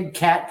like a big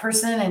cat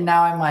person, and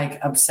now I'm like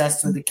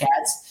obsessed with the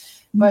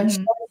cats. But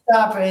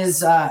Shortstop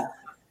is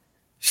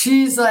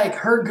she's like,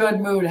 her good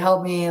mood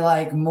helped me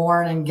like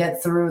mourn and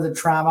get through the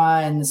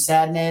trauma and the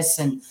sadness.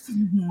 And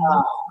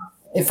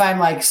if I'm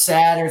like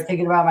sad or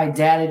thinking about my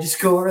dad, I just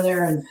go over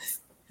there and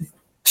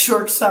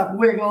Shortstop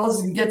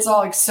wiggles and gets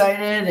all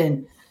excited.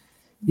 And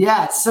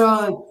yeah,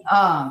 so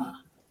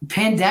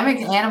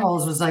pandemic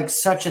animals was like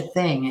such a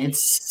thing.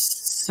 It's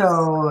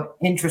so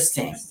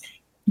interesting.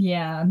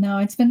 Yeah, no,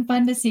 it's been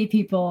fun to see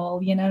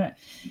people,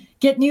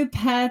 get new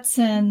pets.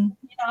 And,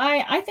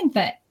 I think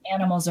that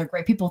animals are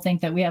great. People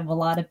think that we have a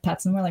lot of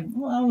pets and we're like,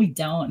 well, we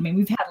don't. I mean,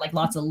 we've had like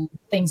lots of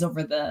things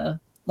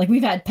like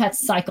we've had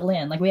pets cycle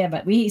in. Like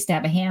we used to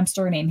have a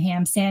hamster named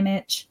Ham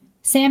Sandwich.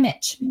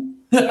 Sandwich.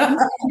 Ham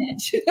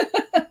Sandwich.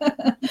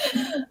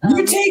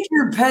 You take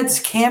your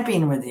pets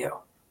camping with you.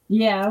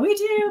 Yeah, we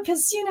do.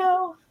 Cause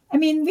I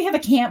mean, we have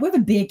a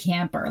big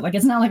camper. Like,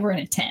 it's not like we're in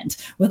a tent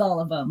with all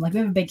of them. Like, we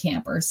have a big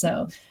camper.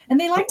 So, and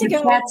they like to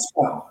go.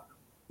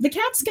 The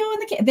cats go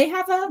in they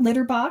have a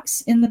litter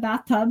box in the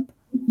bathtub.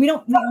 We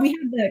have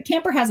the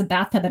camper has a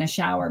bathtub and a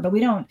shower, but we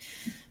don't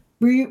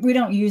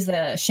use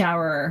the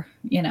shower,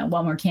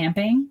 when we're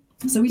camping.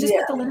 So we just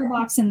put the litter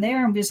box in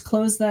there and we just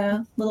close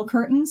the little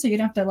curtain so you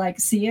don't have to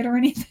like see it or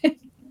anything.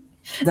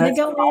 They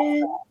go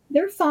in,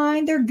 they're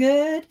fine, they're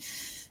good.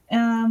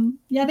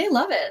 Yeah, they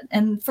love it.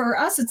 And for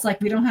us, it's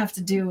like we don't have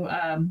to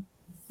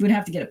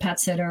get a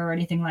pet sitter or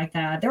anything like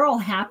that. They're all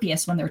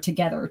happiest when they're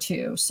together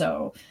too.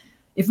 So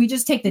if we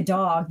just take the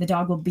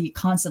dog will be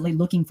constantly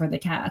looking for the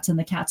cats, and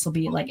the cats will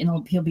be like,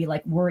 and he'll be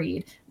like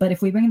worried. But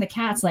if we bring the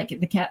cats, like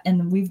the cat,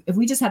 and if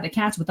we just had the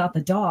cats without the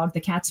dog, the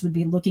cats would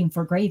be looking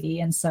for gravy.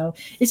 And so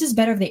it's just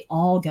better if they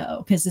all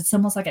go, because it's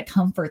almost like a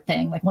comfort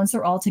thing. Like once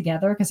they're all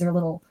together, because they're a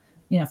little,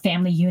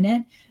 family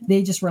unit,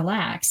 they just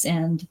relax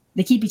and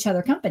they keep each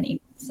other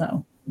company.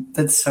 So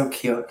that's so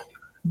cute.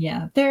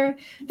 Yeah, they're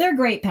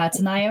great pets.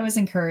 And I always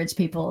encourage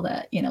people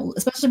that,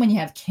 especially when you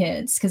have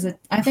kids, because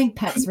I think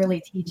pets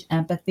really teach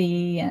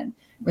empathy and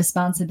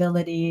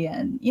responsibility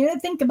and,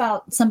 think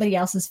about somebody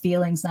else's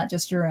feelings, not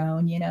just your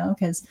own,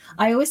 because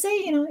I always say,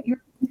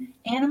 your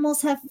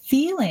animals have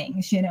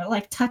feelings,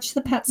 like touch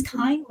the pets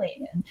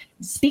kindly and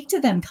speak to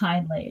them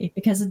kindly,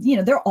 because,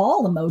 they're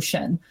all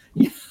emotion.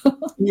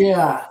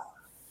 Yeah.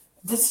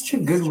 That's such a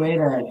good way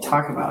to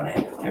talk about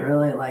it. I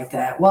really like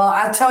that. Well,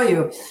 I'll tell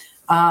you,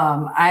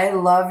 I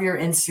love your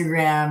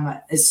Instagram,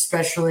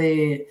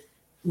 especially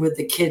with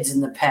the kids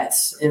and the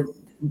pets.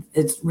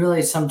 It's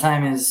really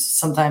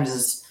sometimes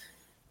is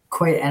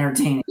quite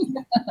entertaining.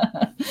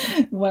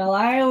 Well,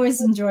 I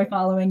always enjoy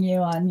following you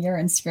on your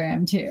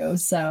Instagram too.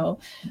 So,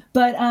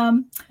 but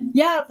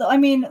yeah, I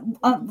mean,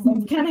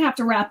 we kind of have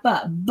to wrap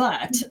up,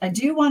 but I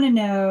do want to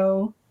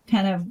know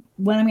kind of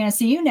when I'm going to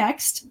see you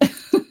next.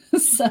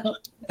 So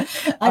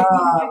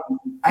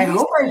I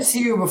hope I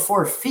see you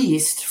before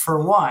Feast for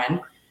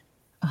one.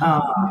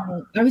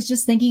 I was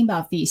just thinking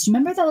about Feast. You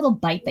remember that little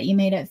bite that you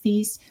made at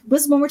Feast?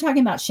 Was when we're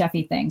talking about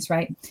chefy things,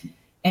 right?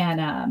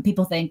 And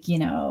people think,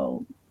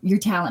 your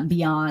talent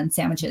beyond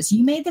sandwiches.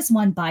 You made this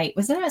one bite.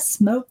 Was it a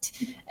smoked?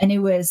 And it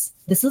was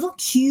this little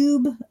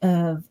cube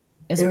of.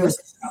 It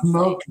was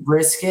smoked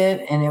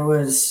brisket, and it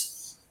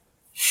was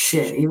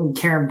shit. Even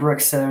Karen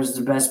Brooks said it was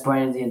the best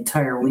bite of the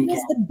entire weekend. It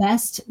was the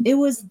best. It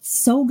was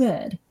so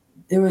good.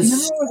 It was. Do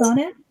you remember what was on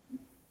it?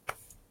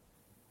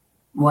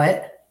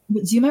 What?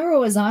 Do you remember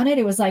what was on it?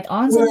 It was like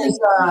on something. It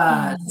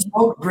was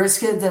smoked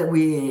brisket that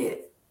we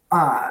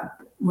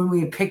when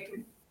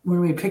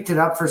we picked it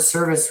up for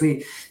service,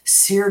 we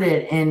seared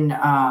it in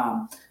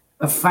a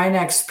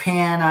Finex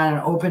pan on an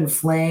open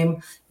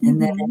flame,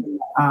 and then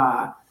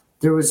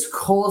there was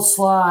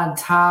coleslaw on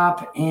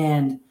top,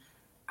 and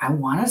I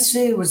want to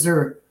say, was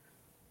there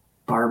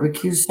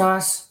barbecue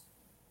sauce?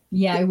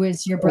 Yeah, it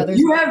was your brother's.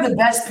 You have the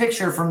best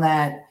picture from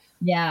that.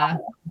 Yeah.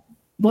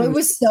 Well, it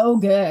was so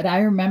good. I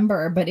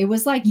remember, but it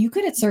was like, you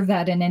could have served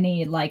that in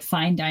any like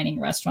fine dining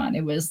restaurant.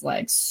 It was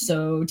like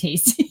so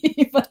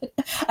tasty. But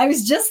I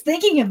was just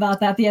thinking about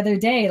that the other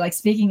day, like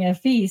speaking of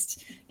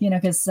Feast,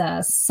 because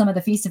some of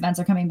the Feast events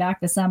are coming back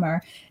this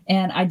summer.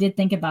 And I did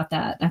think about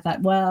that. I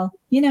thought, well,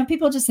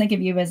 people just think of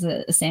you as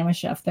a sandwich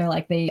chef. They're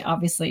like, they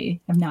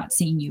obviously have not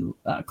seen you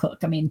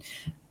cook. I mean,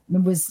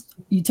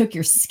 you took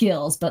your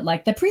skills, but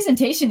like the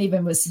presentation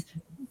even was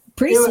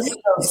pretty. It was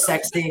so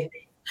sexy.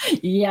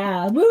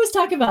 Yeah, we always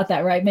talk about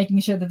that, right?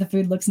 Making sure that the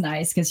food looks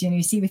nice because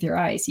you see with your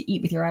eyes, you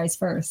eat with your eyes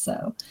first.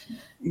 So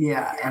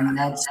yeah, and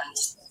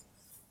that's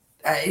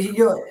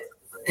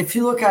if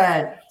you look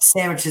at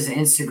Sandwich's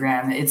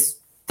Instagram,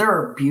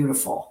 they're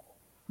beautiful.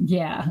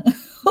 Yeah.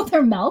 Well,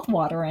 they're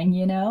mouth-watering,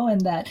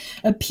 and that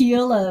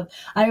appeal of,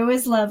 I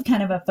always love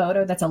kind of a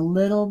photo that's a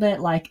little bit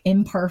like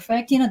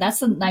imperfect. That's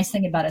the nice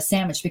thing about a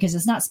sandwich, because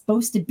it's not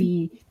supposed to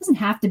be, it doesn't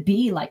have to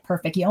be like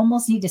perfect. You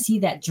almost need to see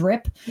that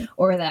drip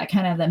or that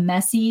kind of the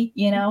messy,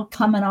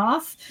 coming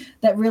off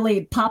that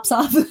really pops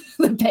off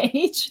the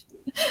page.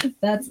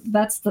 That's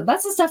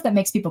the stuff that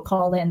makes people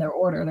call in their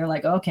order. They're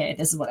like, okay,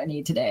 this is what I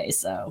need today.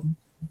 So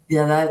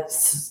yeah,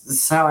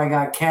 that's how I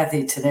got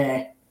Kathy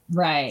today.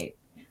 Right.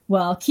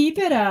 Well, keep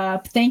it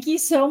up. Thank you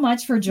so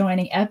much for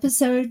joining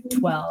episode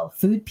 12.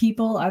 Food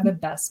People Are the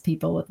Best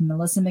People with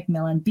Melissa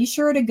McMillan. Be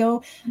sure to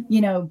go,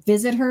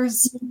 visit her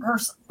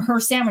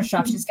sandwich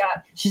shop.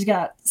 She's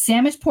got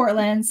Sandwich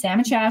Portland,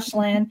 Sandwich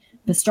Ashland,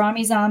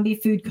 Pastrami Zombie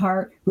food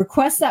cart.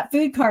 Request that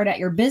food cart at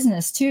your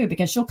business too,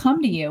 because she'll come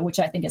to you, which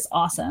I think is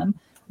awesome.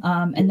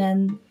 And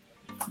then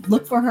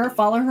look for her,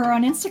 follow her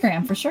on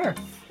Instagram for sure.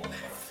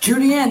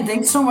 Judy Ann,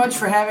 thanks so much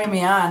for having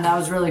me on. That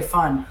was really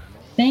fun.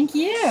 Thank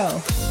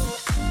you.